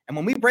highs. And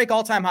when we break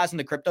all-time highs in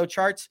the crypto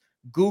charts,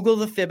 Google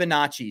the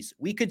Fibonacci's.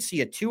 We could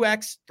see a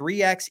 2X,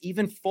 3X,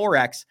 even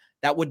 4X.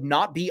 That would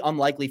not be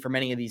unlikely for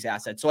many of these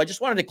assets. So I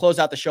just wanted to close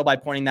out the show by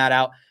pointing that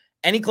out.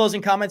 Any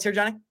closing comments here,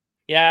 Johnny?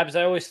 Yeah, Abs,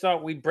 I always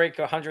thought we'd break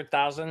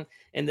 100,000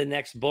 in the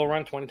next bull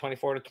run,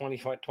 2024 to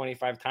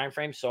 2025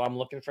 timeframe. So I'm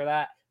looking for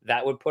that.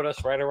 that would put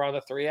us right around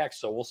the 3x.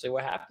 So we'll see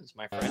what happens,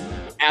 my friend.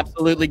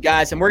 Absolutely,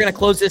 guys. And we're going to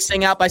close this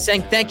thing out by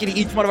saying thank you to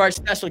each one of our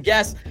special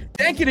guests.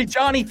 Thank you to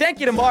Johnny. Thank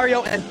you to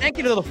Mario. And thank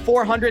you to the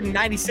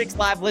 496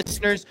 live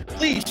listeners.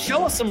 Please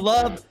show us some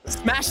love.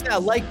 Smash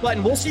that like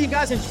button. We'll see you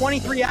guys in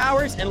 23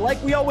 hours. And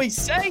like we always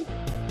say,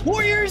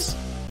 Warriors,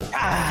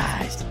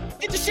 guys,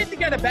 get your shit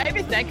together,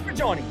 baby. Thank you for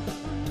joining.